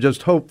 I'm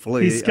just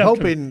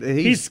hoping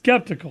he's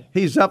skeptical.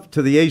 He's up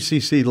to the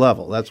ACC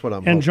level. That's what I'm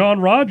hoping. And John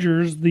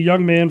Rogers, the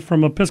young man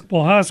from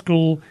Episcopal High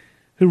School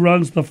who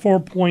runs the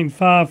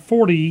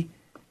 4.540,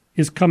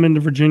 is coming to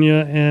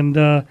Virginia. And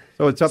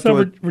so it's up to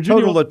a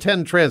total of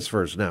 10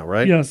 transfers now,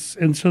 right? Yes,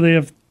 and so they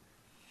have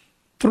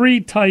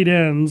 3 tight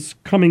ends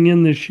coming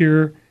in this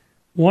year,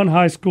 1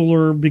 high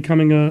schooler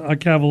becoming a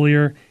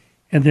Cavalier,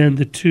 and then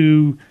the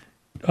 2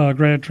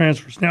 grad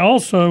transfers. Now,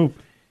 also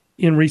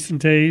in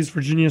recent days,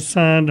 Virginia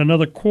signed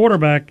another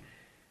quarterback,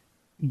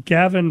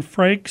 Gavin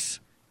Frakes,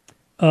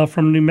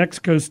 from New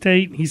Mexico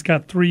State. He's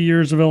got 3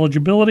 years of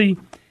eligibility.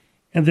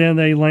 And then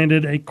they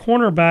landed a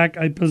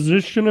cornerback, a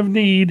position of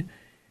need,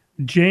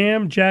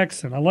 Jam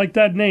Jackson. I like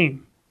that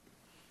name.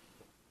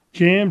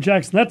 Jam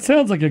Jackson. That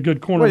sounds like a good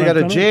cornerback. Well, you got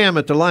a jam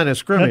at the line of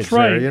scrimmage. That's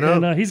right. There, you know?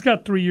 And he's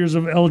got 3 years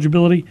of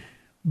eligibility.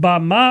 By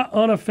my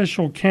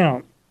unofficial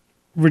count,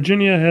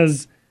 Virginia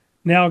has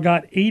now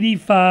got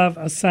 85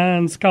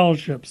 assigned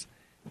scholarships,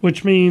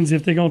 which means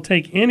if they're going to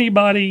take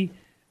anybody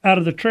out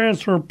of the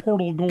transfer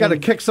portal got to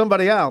kick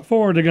somebody out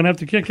forward, they're going to have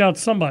to kick out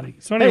somebody.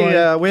 So anyway,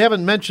 hey, we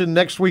haven't mentioned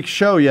next week's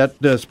show yet.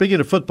 Speaking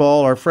of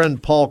football, our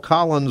friend Paul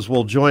Collins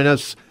will join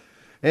us,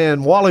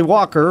 and Wally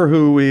Walker,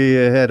 who we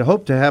had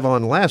hoped to have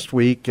on last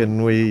week,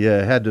 and we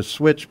had to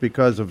switch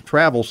because of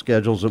travel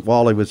schedules that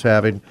Wally was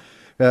having.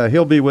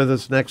 He'll be with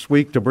us next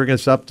week to bring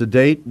us up to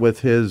date with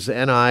his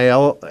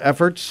NIL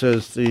efforts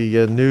as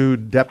the new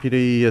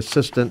deputy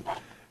assistant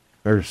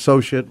or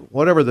associate,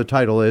 whatever the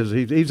title is.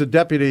 He's a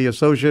deputy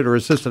associate or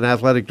assistant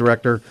athletic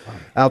director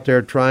out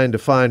there trying to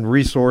find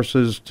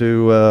resources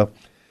to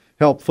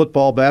help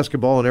football,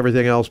 basketball, and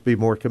everything else be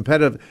more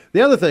competitive.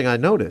 The other thing I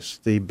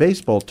noticed, the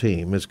baseball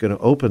team is going to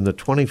open the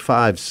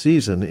 25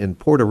 season in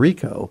Puerto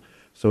Rico.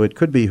 So it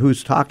could be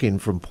Who's Talking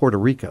from Puerto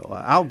Rico.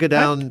 I'll get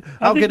down.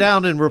 I'll get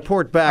down and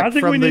report back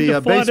from the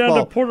baseball. Down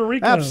to Puerto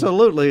Rico.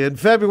 Absolutely. In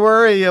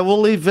February,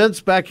 we'll leave Vince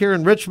back here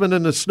in Richmond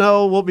in the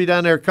snow. We'll be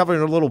down there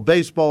covering a little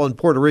baseball in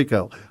Puerto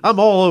Rico. I'm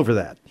all over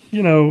that.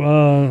 You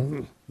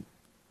know,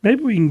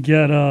 maybe we can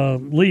get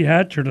Lee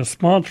Hatcher to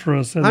sponsor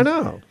us. And I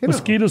know.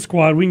 Mosquito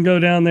Squad. We can go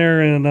down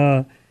there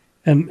and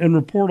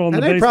report on the baseball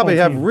team. And they probably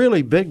have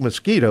really big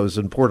mosquitoes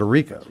in Puerto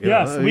Rico.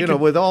 Yes.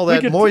 With all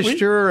that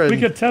moisture. We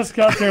could test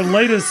out their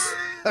latest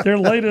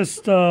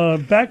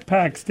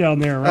backpacks down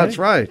there, right? That's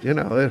right.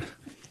 All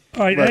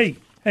right.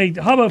 Hey,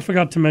 how about I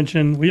forgot to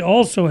mention, we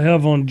also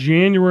have on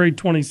January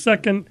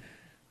 22nd,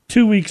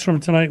 2 weeks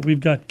from tonight, we've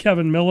got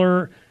Kevin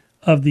Miller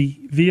of the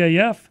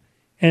VAF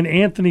and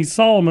Anthony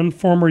Solomon,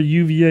 former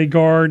UVA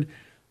guard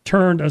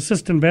turned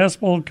assistant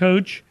basketball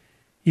coach.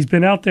 He's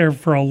been out there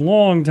for a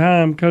long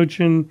time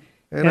coaching.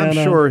 And I'm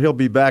sure he'll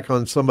be back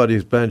on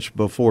somebody's bench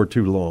before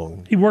too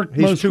long. He worked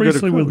most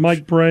recently with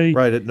Mike Bray.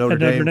 Right, at Notre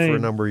Dame for a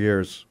number of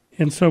years.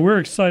 And so we're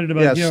excited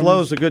about him. Yeah,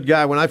 Slow's a good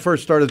guy. When I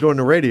first started doing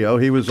the radio,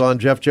 he was on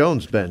Jeff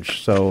Jones'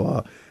 bench.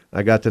 So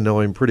I got to know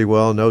him pretty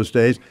well in those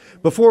days.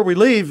 Before we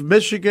leave,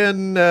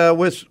 Michigan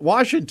with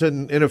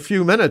Washington in a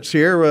few minutes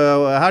here.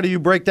 How do you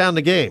break down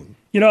the game?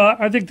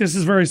 I think this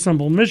is very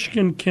simple.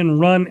 Michigan can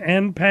run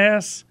and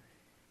pass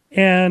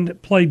and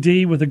play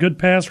D with a good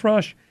pass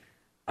rush.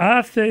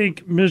 I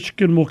think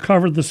Michigan will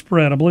cover the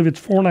spread. I believe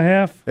it's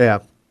 4.5. Yeah.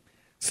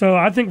 So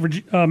I think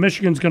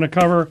Michigan's going to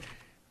cover.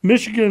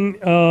 Michigan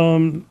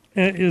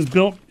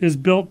is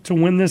built to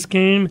win this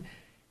game,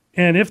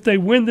 and if they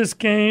win this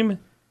game,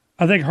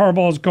 I think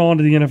Harbaugh's gone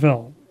to the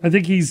NFL. I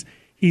think he's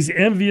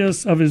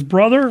envious of his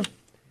brother,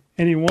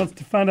 and he wants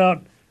to find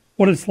out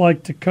what it's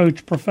like to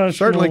coach professionals.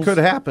 Certainly could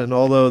happen,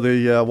 although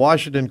the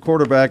Washington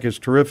quarterback is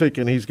terrific,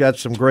 and he's got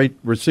some great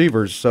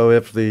receivers. So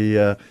if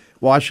the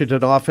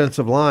Washington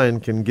offensive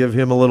line can give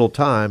him a little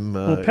time,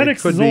 it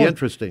could be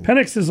interesting.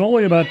 Penix is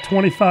only about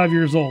 25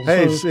 years old.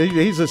 Hey,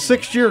 he's a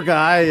 6-year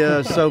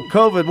guy, so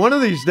COVID, one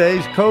of these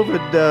days,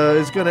 COVID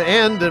is going to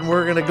end, and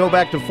we're going to go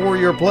back to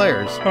 4-year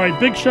players. All right,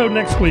 big show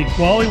next week.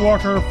 Wally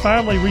Walker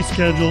finally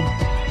rescheduled,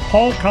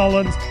 Paul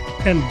Collins,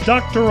 and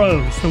Dr.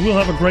 O. So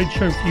we'll have a great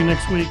show for you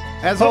next week.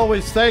 As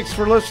always, thanks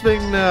for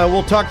listening.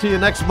 We'll talk to you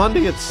next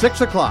Monday at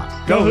 6 o'clock.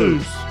 Go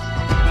Hoos!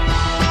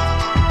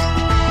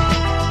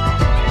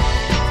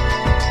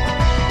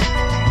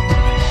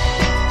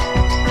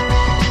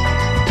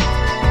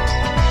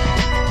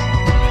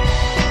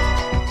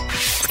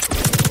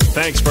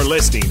 Thanks for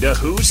listening to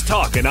Who's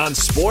Talking on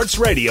Sports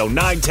Radio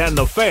 910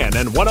 The Fan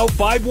and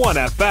 105.1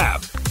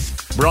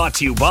 FM. Brought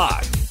to you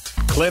by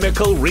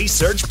Clinical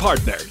Research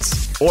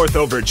Partners,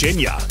 Ortho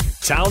Virginia,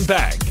 Town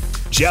Bank,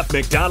 Jeff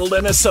McDonald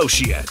and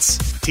Associates,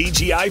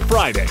 TGI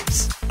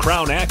Fridays,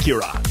 Crown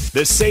Acura,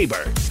 The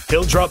Sabre,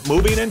 Hildrup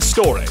Moving and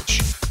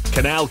Storage,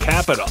 Canal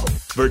Capital,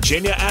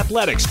 Virginia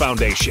Athletics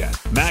Foundation,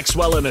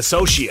 Maxwell and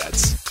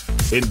Associates,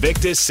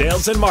 Invictus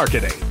Sales and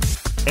Marketing,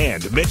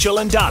 and Mitchell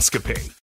Endoscopy.